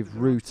alternative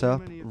route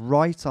up,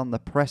 right on the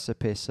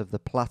precipice of the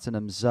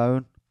platinum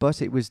zone,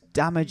 but it was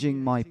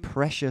damaging my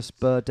precious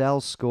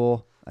Burdell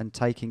score and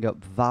taking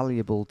up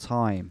valuable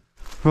time.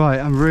 Right,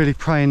 I'm really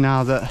praying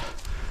now that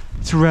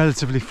it's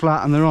relatively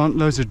flat and there aren't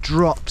loads of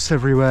drops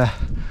everywhere.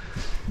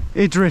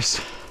 Idris,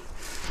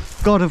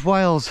 God of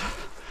Wales,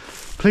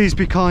 please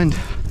be kind.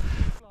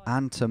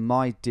 And to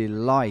my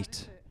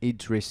delight,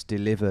 Idris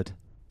delivered.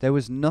 There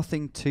was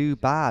nothing too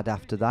bad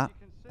after that,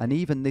 and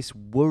even this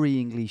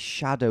worryingly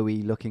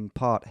shadowy looking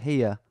part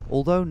here,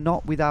 although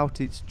not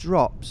without its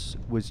drops,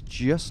 was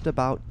just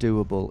about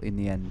doable in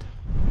the end.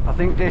 I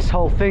think this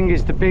whole thing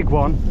is the big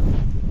one,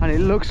 and it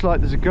looks like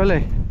there's a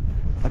gully.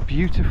 A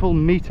beautiful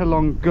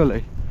metre-long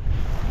gully.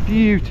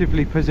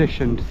 Beautifully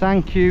positioned.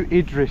 Thank you,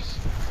 Idris.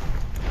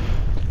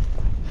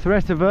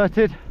 Threat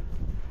averted.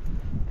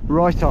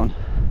 Right on.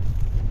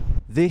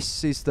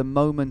 This is the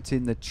moment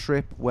in the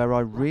trip where I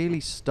really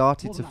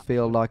started to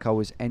feel like I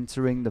was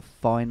entering the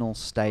final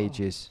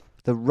stages.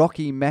 The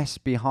rocky mess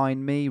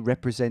behind me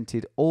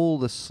represented all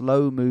the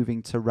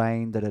slow-moving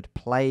terrain that had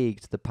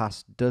plagued the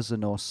past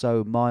dozen or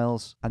so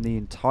miles, and the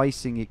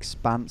enticing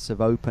expanse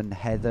of open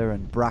heather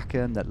and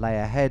bracken that lay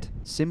ahead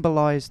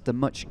symbolised the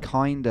much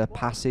kinder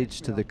passage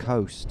to the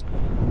coast.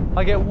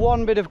 I get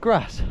one bit of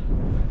grass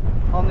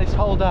on this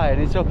whole day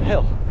and it's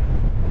uphill.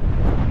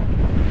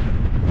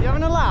 You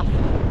having a laugh?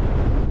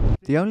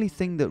 The only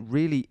thing that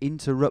really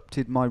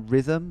interrupted my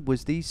rhythm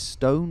was these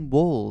stone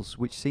walls,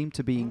 which seemed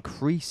to be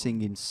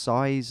increasing in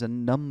size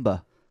and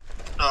number.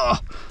 Oh,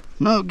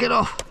 no, get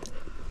off.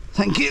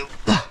 Thank you.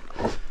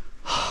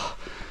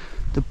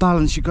 The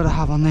balance you've got to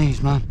have on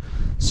these, man.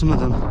 Some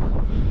of them.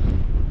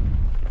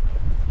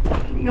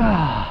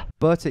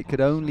 But it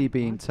could only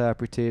be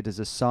interpreted as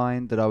a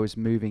sign that I was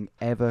moving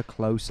ever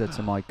closer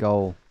to my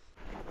goal.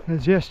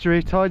 There's the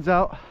estuary, tide's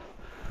out.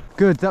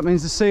 Good, that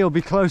means the sea will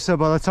be closer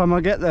by the time I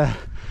get there.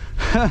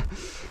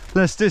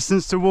 Less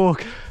distance to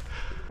walk.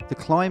 The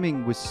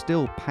climbing was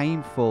still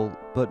painful,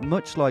 but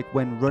much like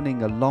when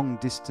running a long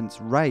distance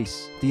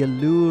race, the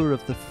allure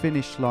of the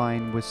finish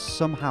line was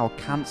somehow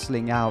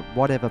cancelling out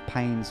whatever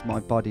pains my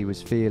body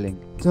was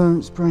feeling.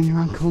 Don't sprain your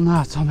ankle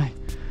now, Tommy.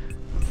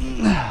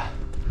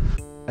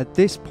 At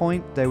this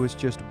point, there was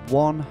just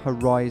one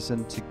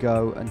horizon to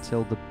go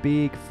until the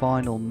big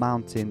final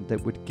mountain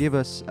that would give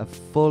us a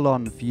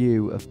full-on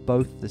view of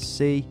both the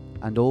sea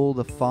and all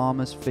the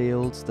farmers'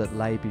 fields that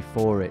lay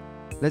before it.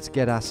 Let's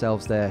get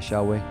ourselves there,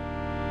 shall we?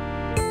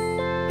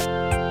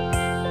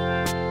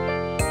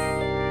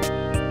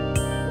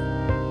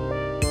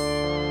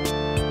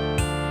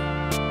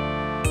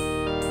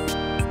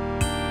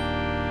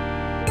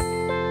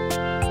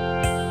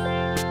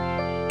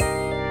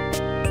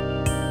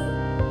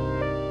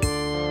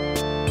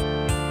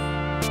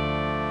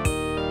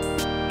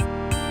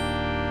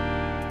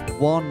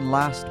 One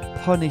last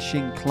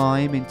punishing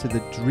climb into the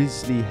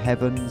drizzly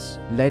heavens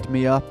led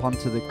me up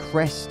onto the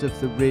crest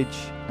of the ridge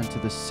and to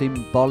the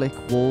symbolic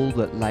wall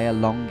that lay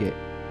along it.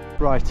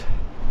 Right,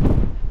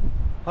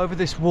 over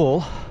this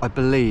wall, I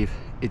believe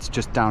it's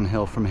just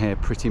downhill from here,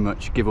 pretty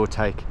much, give or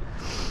take.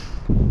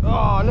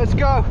 Oh, let's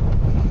go!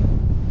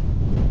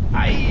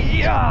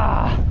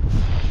 Aye-yah!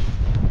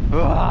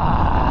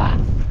 Ah!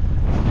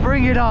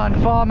 Bring it on,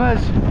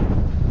 farmers!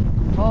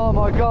 Oh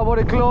my God, what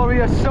a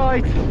glorious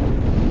sight!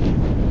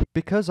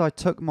 Because I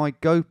took my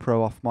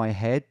GoPro off my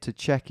head to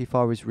check if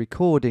I was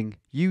recording,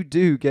 you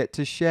do get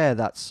to share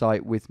that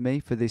sight with me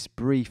for this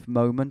brief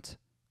moment,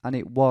 and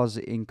it was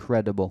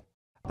incredible.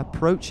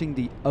 Approaching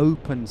the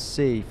open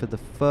sea for the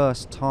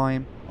first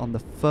time on the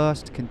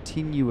first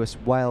continuous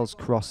Wales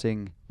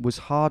crossing was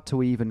hard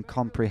to even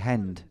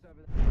comprehend.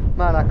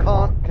 Man, I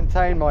can't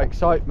contain my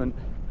excitement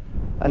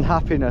and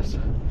happiness,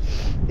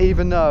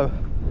 even though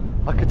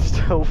I could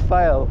still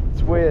fail.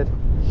 It's weird.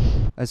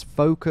 As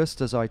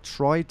focused as I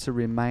tried to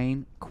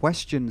remain,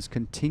 questions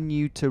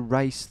continued to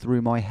race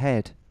through my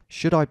head.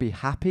 Should I be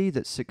happy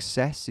that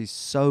success is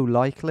so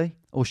likely?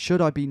 Or should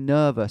I be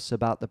nervous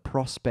about the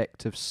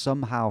prospect of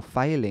somehow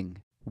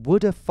failing?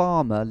 Would a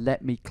farmer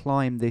let me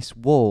climb this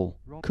wall?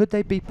 Could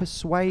they be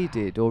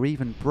persuaded or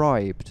even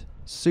bribed?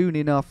 Soon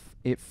enough,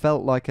 it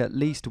felt like at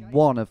least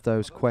one of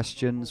those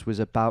questions was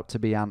about to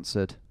be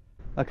answered.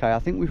 Okay, I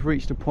think we've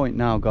reached a point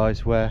now,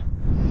 guys, where,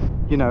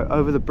 you know,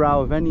 over the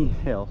brow of any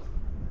hill,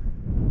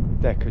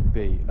 there could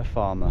be a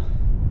farmer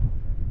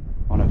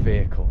on a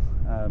vehicle.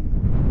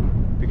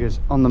 Because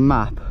on the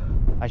map,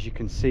 as you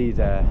can see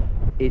there,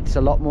 it's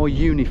a lot more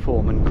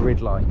uniform and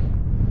grid-like,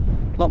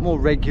 a lot more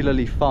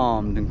regularly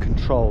farmed and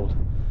controlled.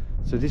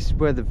 So this is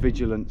where the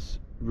vigilance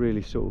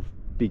really sort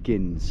of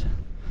begins.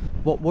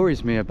 What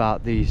worries me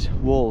about these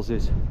walls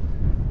is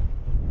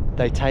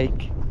they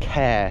take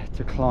care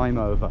to climb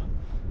over.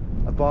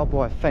 A barbed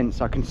wire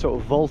fence I can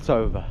sort of vault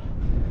over,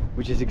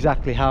 which is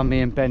exactly how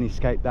me and Ben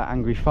escaped that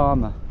angry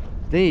farmer.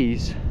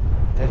 These,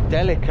 they're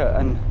delicate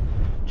and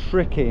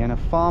tricky, and a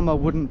farmer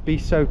wouldn't be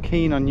so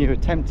keen on you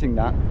attempting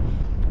that.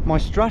 My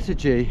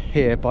strategy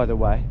here, by the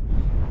way,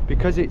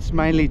 because it's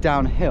mainly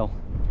downhill,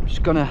 I'm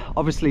just gonna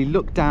obviously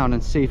look down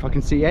and see if I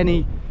can see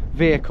any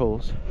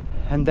vehicles,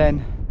 and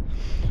then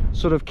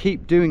sort of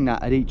keep doing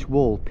that at each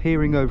wall,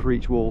 peering over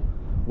each wall,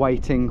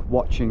 waiting,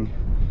 watching.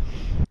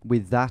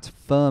 With that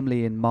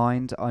firmly in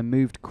mind, I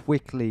moved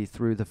quickly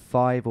through the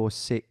 5 or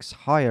 6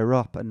 higher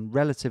up and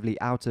relatively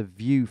out of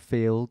view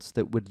fields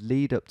that would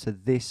lead up to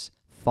this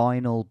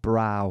final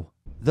brow.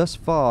 Thus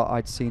far,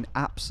 I'd seen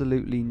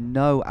absolutely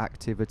no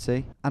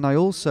activity, and I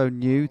also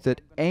knew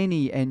that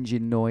any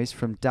engine noise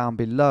from down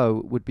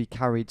below would be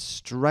carried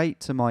straight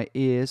to my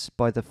ears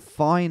by the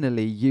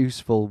finally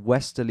useful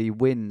westerly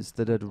winds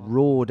that had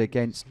roared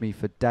against me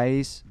for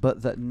days,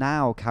 but that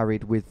now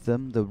carried with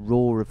them the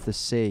roar of the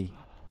sea.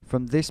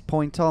 From this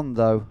point on,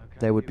 though,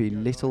 there would be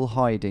little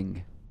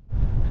hiding.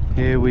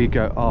 Here we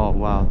go. Oh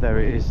wow, there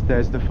it is.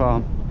 There's the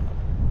farm.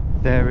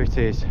 There it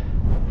is.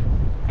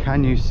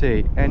 Can you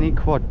see any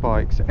quad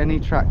bikes, any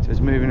tractors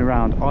moving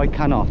around? I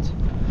cannot.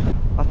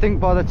 I think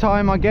by the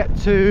time I get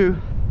to,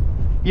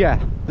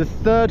 yeah, the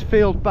 3rd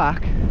field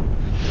back,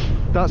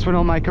 that's when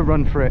I'll make a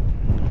run for it.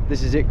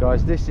 This is it,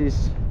 guys. This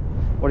is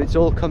what it's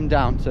all come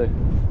down to.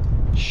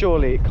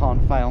 Surely it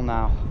can't fail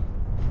now.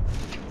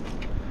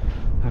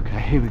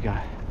 Okay, here we go.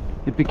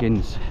 It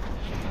begins.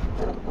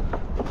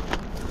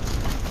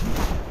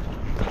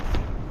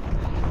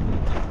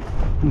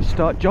 I'm gonna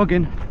start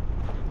jogging.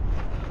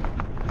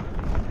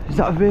 Is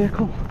that a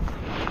vehicle?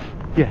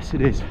 Yes,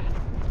 it is.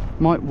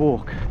 Might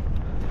walk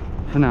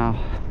for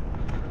now.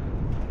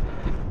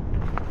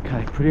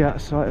 Okay, pretty out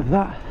of sight of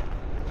that.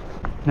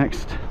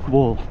 Next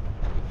wall.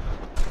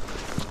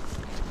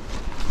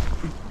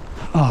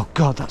 Oh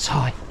God, that's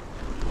high.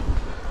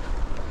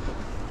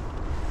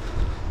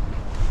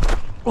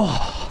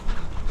 Oh.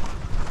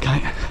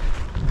 Okay,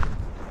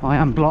 I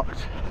am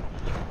blocked.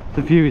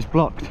 The view is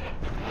blocked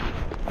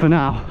for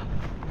now.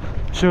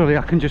 Surely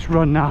I can just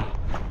run now.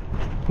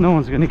 No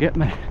one's going to get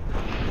me.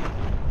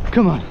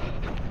 Come on.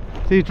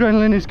 The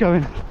adrenaline is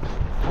going.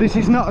 This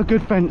is not a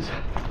good fence.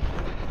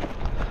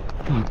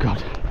 Oh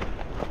God.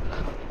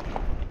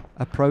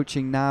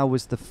 Approaching now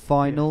was the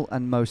final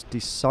and most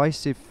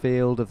decisive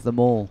field of them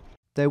all.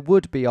 There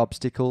would be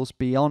obstacles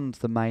beyond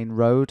the main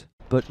road,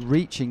 but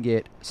reaching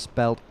it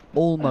spelled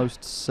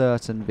almost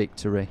certain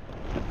victory.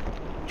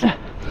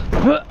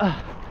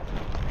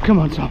 Come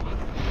on, Tom.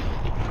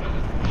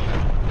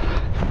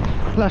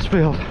 Last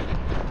field.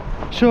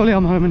 Surely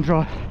I'm home and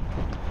dry.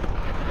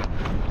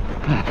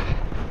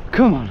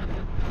 Come on.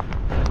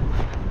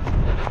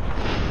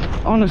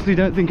 honestly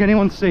don't think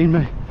anyone's seen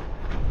me.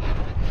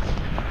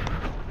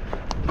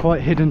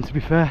 Quite hidden, to be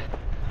fair.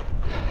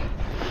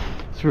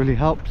 It's really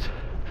helped.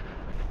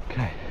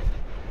 Okay,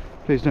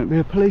 please don't be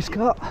a police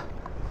car.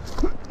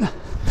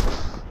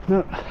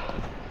 No,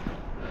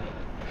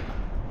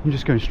 I'm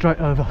just going straight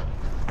over.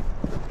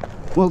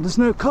 Well, there's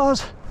no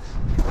cars.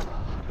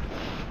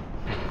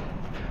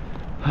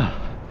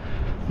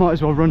 Might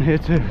as well run here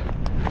too.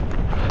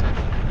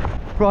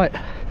 Right,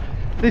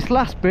 this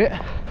last bit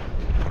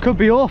could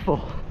be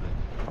awful,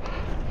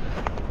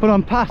 but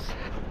I'm past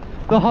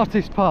the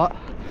hottest part.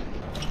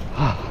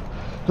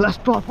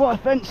 Last barbed wire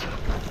fence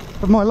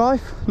of my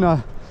life?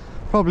 No,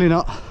 probably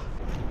not.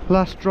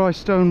 Last dry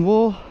stone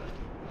wall.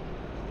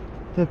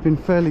 They've been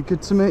fairly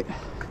good to me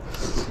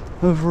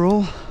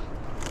overall.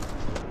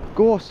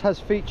 Gorse has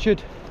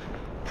featured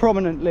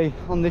prominently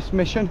on this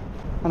mission,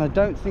 and I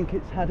don't think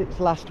it's had its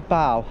last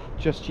bough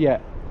just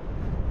yet.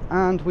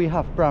 And we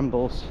have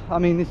brambles. I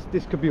mean,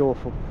 this could be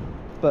awful,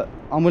 but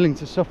I'm willing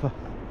to suffer.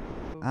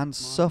 And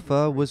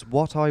suffer was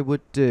what I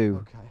would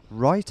do.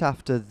 Right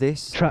after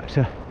this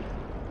Tractor,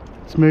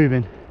 it's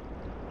moving.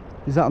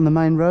 Is that on the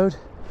main road?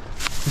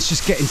 Let's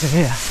just get into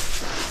here.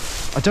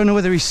 I don't know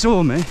whether he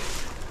saw me,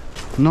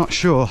 I'm not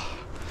sure,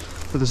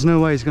 but there's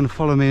no way he's going to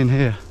follow me in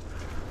here.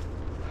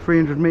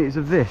 300 meters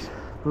of this,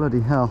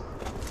 bloody hell.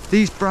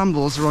 These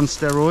brambles are on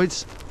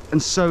steroids,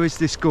 and so is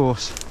this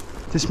gorse.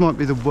 This might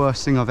be the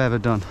worst thing I've ever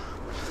done.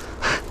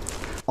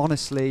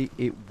 Honestly,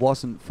 it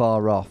wasn't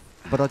far off,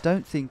 but I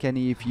don't think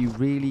any of you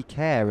really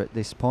care at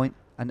this point,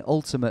 and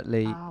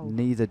ultimately,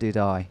 neither did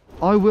I.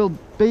 I will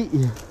beat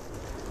you.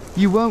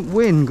 You won't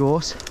win,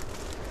 gorse.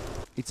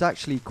 It's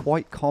actually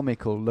quite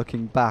comical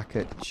looking back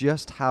at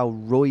just how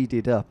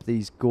roided up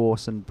these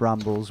gorse and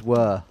brambles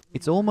were.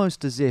 It's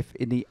almost as if,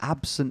 in the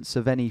absence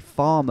of any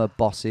farmer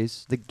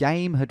bosses, the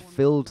game had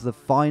filled the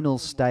final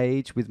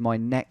stage with my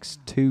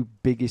next two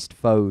biggest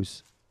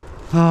foes.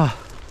 Ah,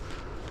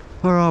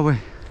 where are we?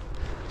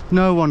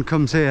 No one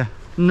comes here.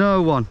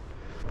 No one.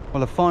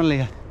 Well, I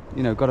finally,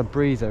 got a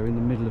breather in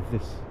the middle of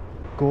this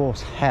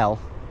gorse hell,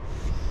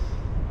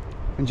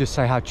 and just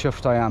say how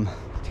chuffed I am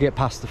to get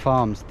past the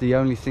farms. The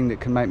only thing that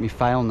can make me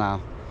fail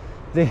now.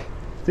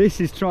 This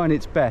is trying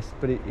its best,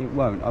 but it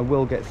won't. I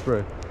will get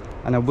through,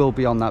 and I will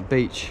be on that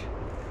beach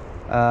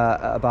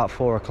at about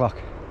 4 o'clock,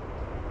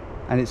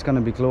 and it's going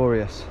to be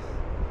glorious.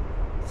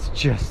 It's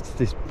just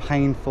this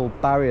painful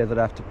barrier that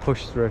I have to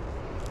push through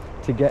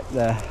to get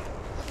there.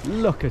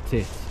 Look at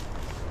it.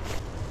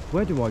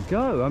 Where do I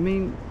go? I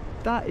mean,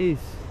 that is...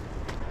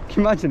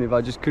 Can you imagine if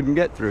I just couldn't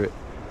get through it?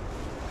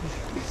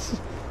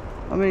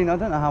 I mean, I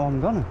don't know how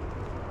I'm gonna.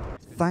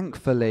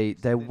 Thankfully,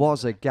 there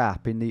was a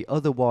gap in the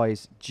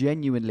otherwise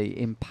genuinely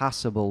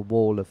impassable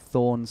wall of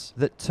thorns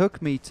that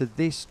took me to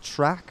this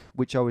track,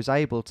 which I was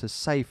able to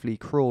safely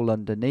crawl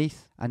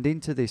underneath, and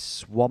into this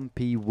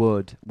swampy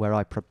wood where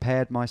I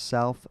prepared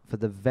myself for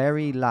the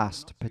very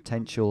last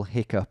potential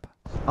hiccup.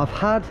 I've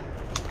had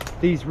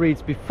these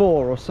reeds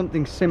before, or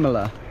something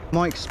similar.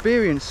 My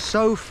experience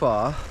so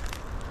far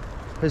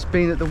has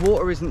been that the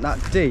water isn't that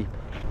deep.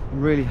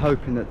 I'm really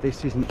hoping that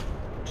this isn't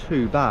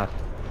too bad.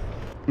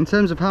 In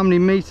terms of how many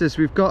meters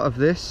we've got of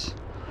this,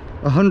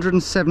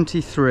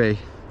 173.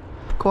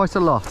 Quite a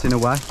lot in a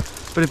way,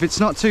 but if it's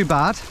not too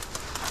bad,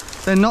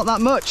 then not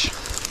that much.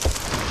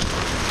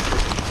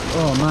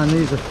 Oh man,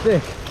 these are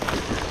thick.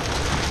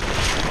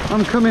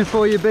 I'm coming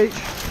for you, beach.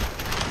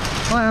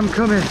 I am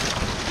coming.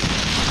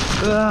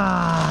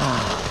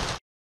 Ah.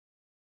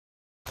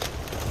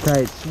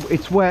 Okay,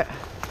 it's wet.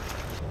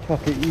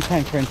 Fuck it, you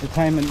came for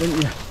entertainment,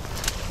 didn't you?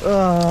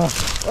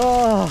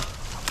 Oh,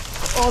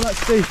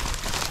 that's deep.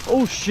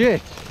 Oh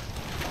shit.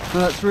 No,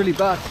 that's really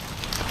bad.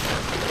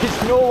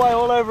 It's Norway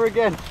all over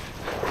again.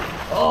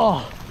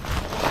 Oh,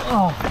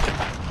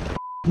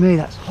 me,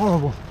 that's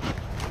horrible.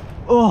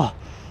 Oh,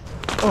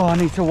 I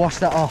need to wash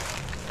that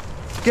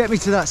off. Get me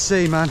to that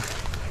sea, man.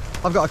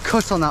 I've got a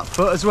cut on that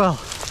foot as well.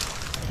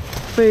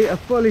 Feet are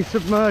fully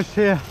submerged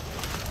here,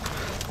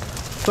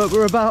 but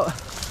we're about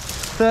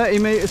 30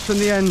 meters from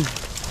the end.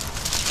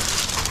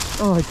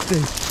 Oh, it's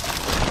deep.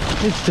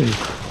 It's deep.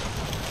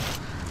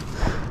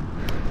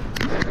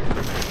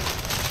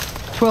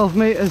 12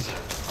 meters.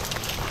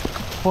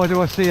 Why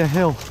do I see a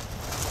hill?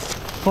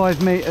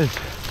 5 meters.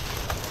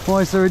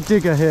 Why is there a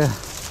digger here?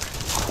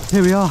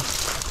 Here we are.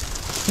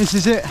 This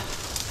is it.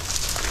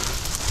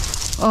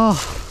 Oh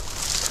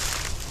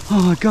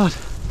my god.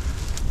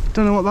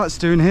 Don't know what that's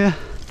doing here.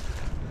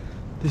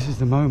 This is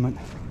the moment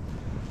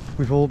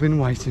we've all been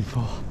waiting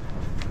for.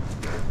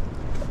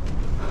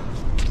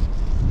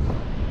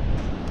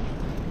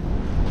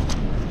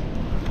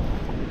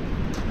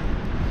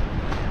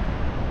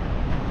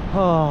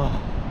 Oh,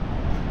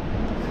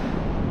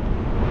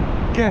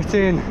 get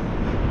in.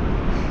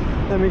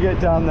 Let me get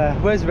down there.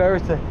 Where's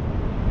Verity?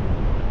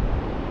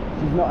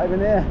 She's not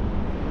even here.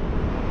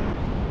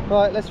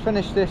 Right, let's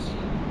finish this.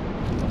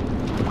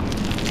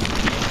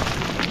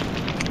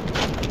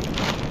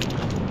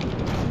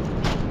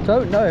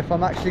 Don't know if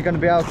I'm actually going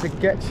to be able to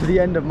get to the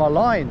end of my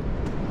line,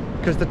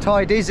 because the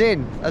tide is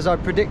in, as I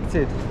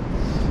predicted.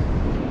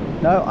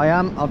 No, I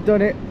am. I've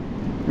done it.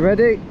 You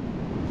ready?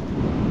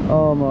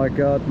 Oh my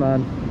god,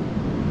 man.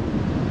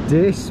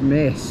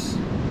 Dismiss.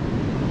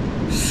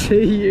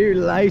 See you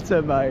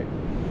later, mate.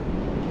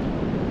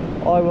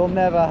 I will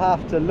never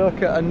have to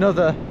look at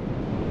another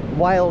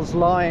Wales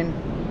line.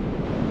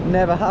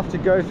 Never have to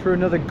go through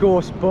another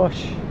gorse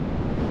bush.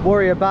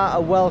 Worry about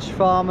a Welsh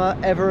farmer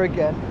ever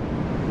again.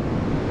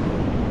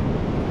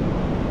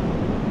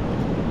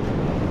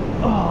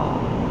 Oh.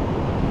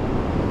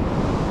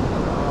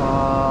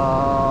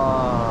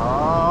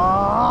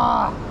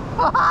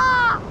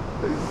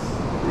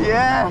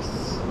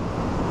 Yes!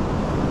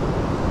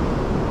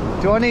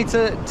 Do I need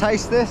to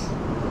taste this?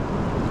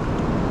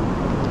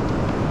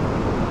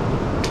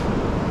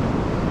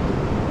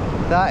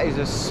 That is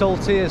as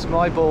salty as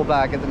my ball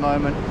bag at the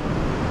moment.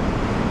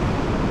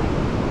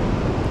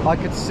 I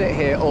could sit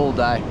here all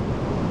day.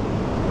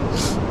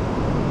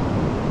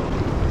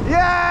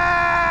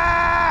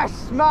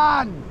 Yes,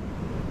 man!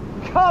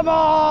 Come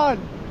on!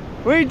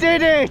 We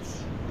did it!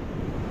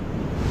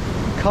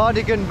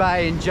 Cardigan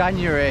Bay in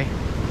January.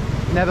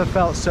 Never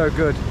felt so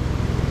good.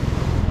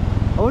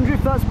 I wonder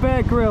if that's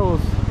Bear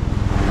Grylls.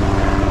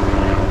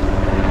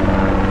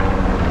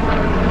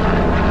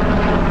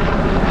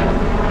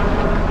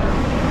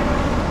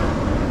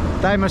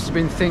 They must have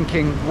been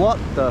thinking, what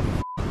the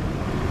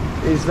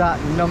f is that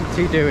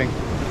numpty doing?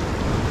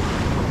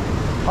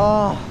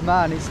 Oh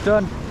man, it's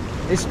done.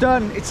 It's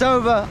done, it's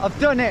over, I've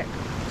done it.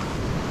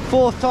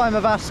 4th time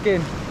of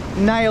asking,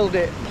 nailed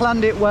it,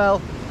 planned it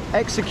well,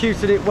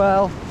 executed it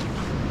well.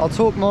 I'll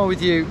talk more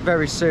with you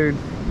very soon.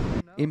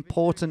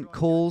 Important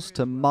calls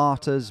to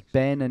martyrs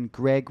Ben and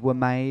Greg were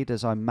made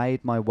as I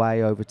made my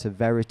way over to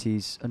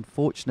Verity's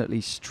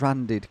unfortunately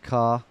stranded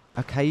car,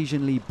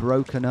 occasionally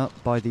broken up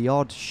by the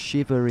odd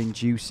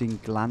shiver-inducing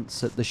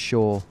glance at the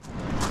shore.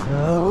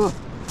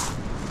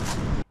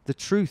 The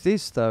truth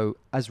is, though,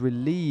 as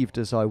relieved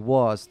as I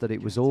was that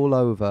it was all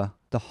over,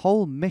 the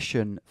whole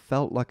mission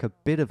felt like a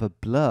bit of a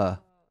blur.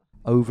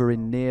 Over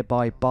in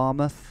nearby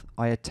Barmouth,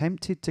 I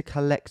attempted to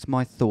collect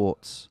my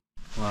thoughts.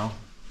 Well,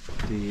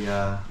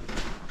 the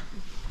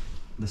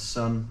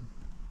sun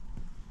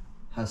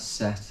has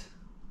set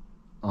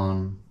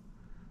on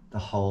the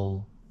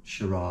whole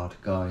charade,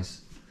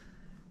 guys.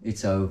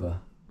 It's over.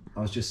 I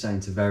was just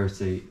saying to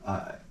Verity,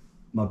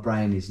 my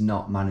brain is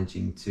not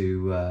managing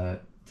to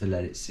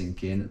let it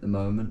sink in at the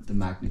moment, the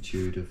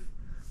magnitude of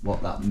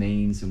what that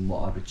means and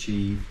what I've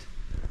achieved.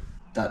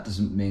 That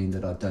doesn't mean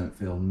that I don't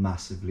feel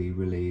massively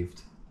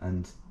relieved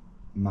and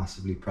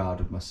massively proud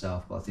of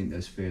myself, but I think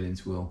those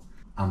feelings will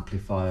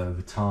amplify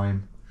over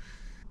time.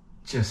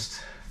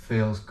 Just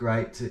feels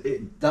great.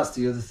 That's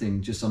the other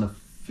thing, just on a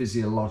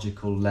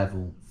physiological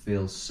level,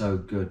 feels so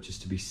good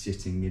just to be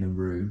sitting in a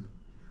room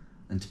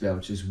and to be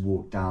able to just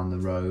walk down the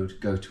road,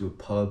 go to a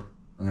pub.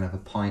 I'm gonna have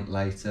a pint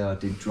later. I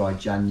did dry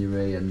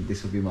January and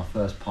this will be my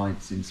first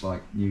pint since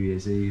like New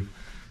Year's Eve.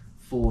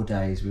 4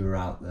 days we were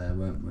out there,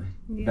 weren't we?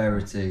 Yeah.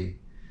 Verity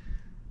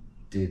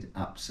did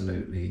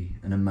absolutely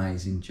an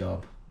amazing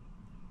job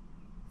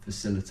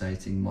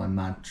facilitating my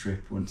mad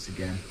trip once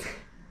again.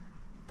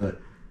 But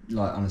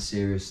like on a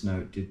serious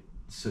note, did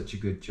such a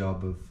good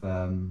job of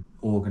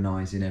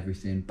organising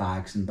everything,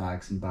 bags and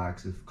bags and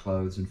bags of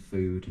clothes and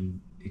food and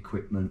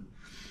equipment.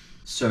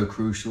 So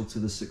crucial to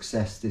the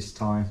success this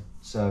time.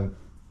 So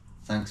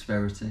thanks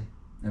Verity,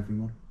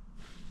 everyone.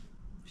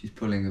 She's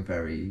pulling a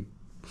very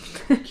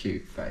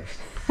cute face.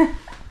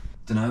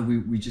 Dunno,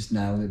 we just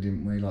nailed it,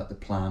 didn't we? Like the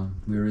plan,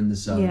 we were in the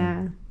zone.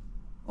 Yeah.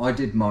 I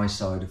did my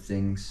side of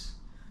things,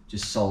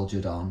 just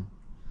soldiered on,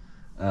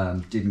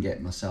 didn't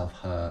get myself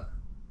hurt.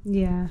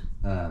 Yeah.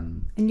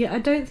 And yeah, I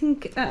don't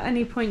think at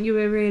any point you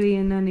were really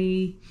in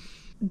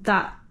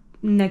that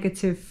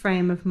negative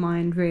frame of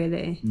mind,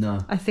 really. No.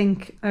 I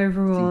think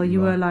overall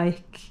you were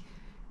like,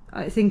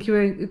 I think you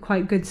were in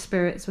quite good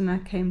spirits when I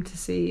came to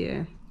see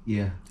you.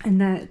 Yeah.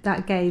 And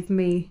that gave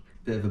me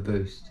bit of a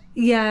boost.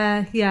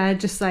 Yeah,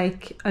 just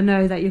like, I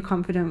know that you're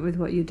confident with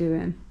what you're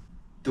doing.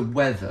 The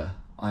weather,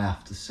 I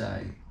have to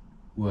say,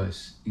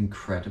 was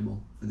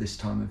incredible for this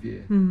time of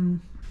year.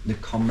 The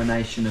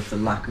combination of the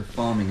lack of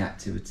farming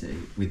activity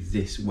with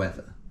this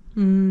weather,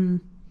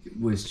 it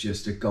was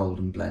just a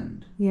golden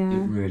blend. Yeah.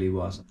 It really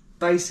was.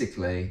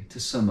 Basically, to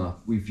sum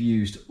up, we've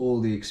used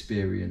all the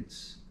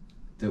experience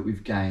that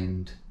we've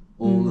gained,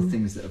 all the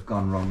things that have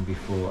gone wrong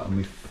before, and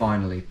we've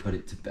finally put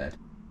it to bed.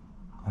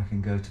 I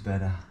can go to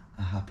bed a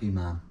happy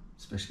man,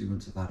 especially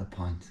once I've had a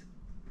pint.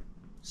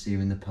 See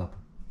you in the pub.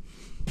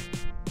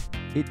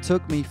 It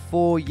took me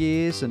 4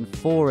 years and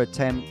 4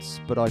 attempts,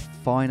 but I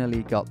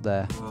finally got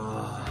there.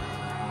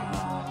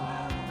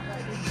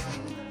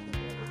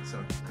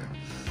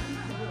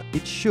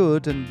 It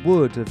should and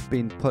would have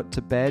been put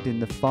to bed in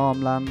the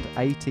farmland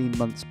 18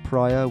 months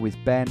prior with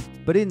Ben,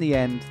 but in the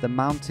end the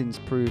mountains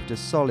proved a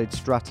solid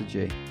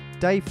strategy.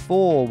 Day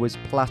 4 was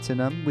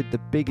platinum, with the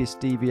biggest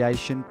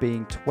deviation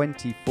being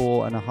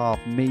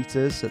 24.5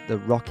 metres at the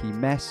Rocky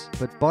Mess,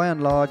 but by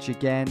and large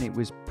again it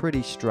was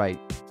pretty straight.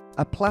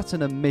 A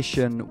platinum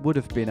mission would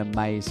have been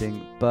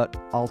amazing, but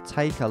I'll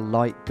take a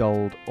light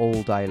gold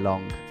all day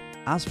long.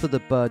 As for the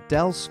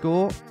Burdell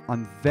score,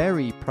 I'm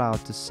very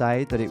proud to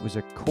say that it was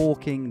a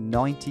corking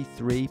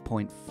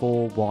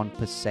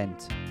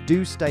 93.41%.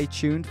 Do stay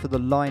tuned for the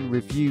line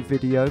review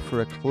video for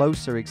a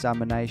closer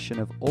examination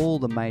of all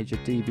the major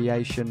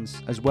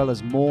deviations, as well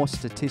as more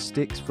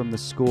statistics from the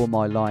Score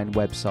My Line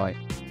website.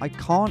 I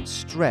can't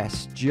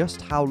stress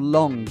just how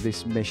long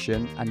this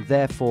mission and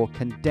therefore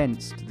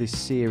condensed this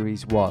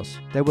series was.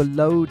 There were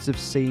loads of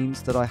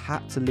scenes that I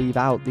had to leave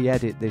out the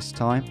edit this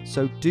time,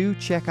 so do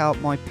check out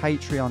my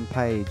Patreon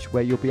page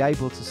where you'll be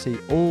able to see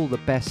all the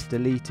best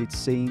deleted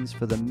scenes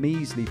for the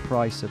measly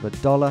price of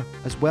 $1,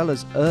 as well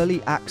as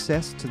early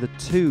access to the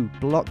 2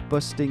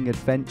 blockbusting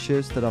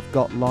adventures that I've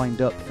got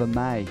lined up for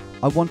May.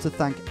 I want to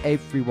thank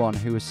everyone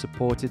who has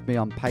supported me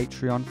on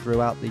Patreon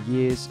throughout the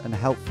years and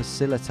helped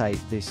facilitate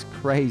this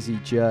crazy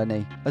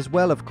journey, as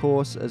well of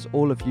course as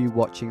all of you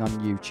watching on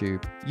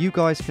YouTube. You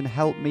guys can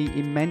help me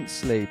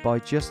immensely by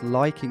just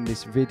liking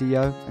this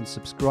video and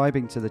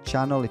subscribing to the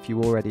channel if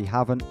you already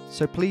haven't,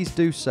 so please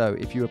do so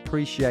if you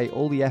appreciate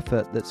all the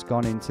effort that's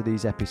gone into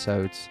these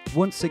episodes.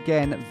 Once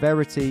again,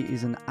 Verity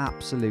is an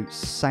absolute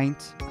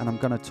saint, and I'm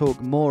going to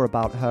talk more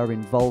about her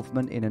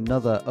involvement in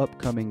another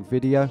upcoming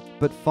video.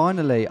 But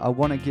finally, I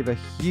want to give a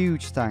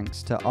huge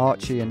thanks to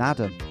Archie and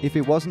Adam. If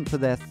it wasn't for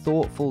their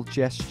thoughtful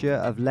gesture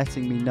of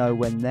letting me know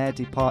when their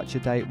departure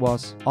date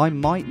was, I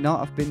might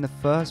not have been the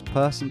first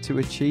person to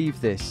achieve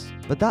this.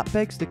 But that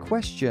begs the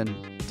question,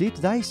 did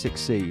they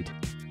succeed?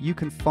 You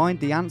can find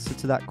the answer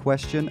to that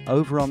question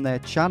over on their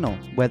channel,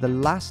 where the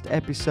last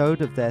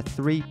episode of their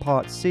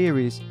 3-part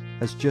series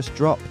has just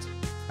dropped.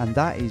 And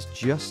that is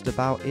just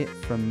about it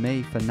from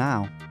me for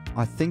now.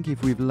 I think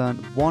if we've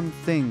learned one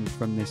thing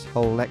from this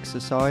whole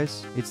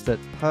exercise, it's that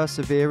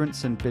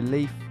perseverance and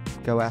belief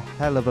go a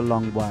hell of a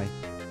long way.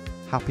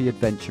 Happy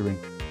adventuring.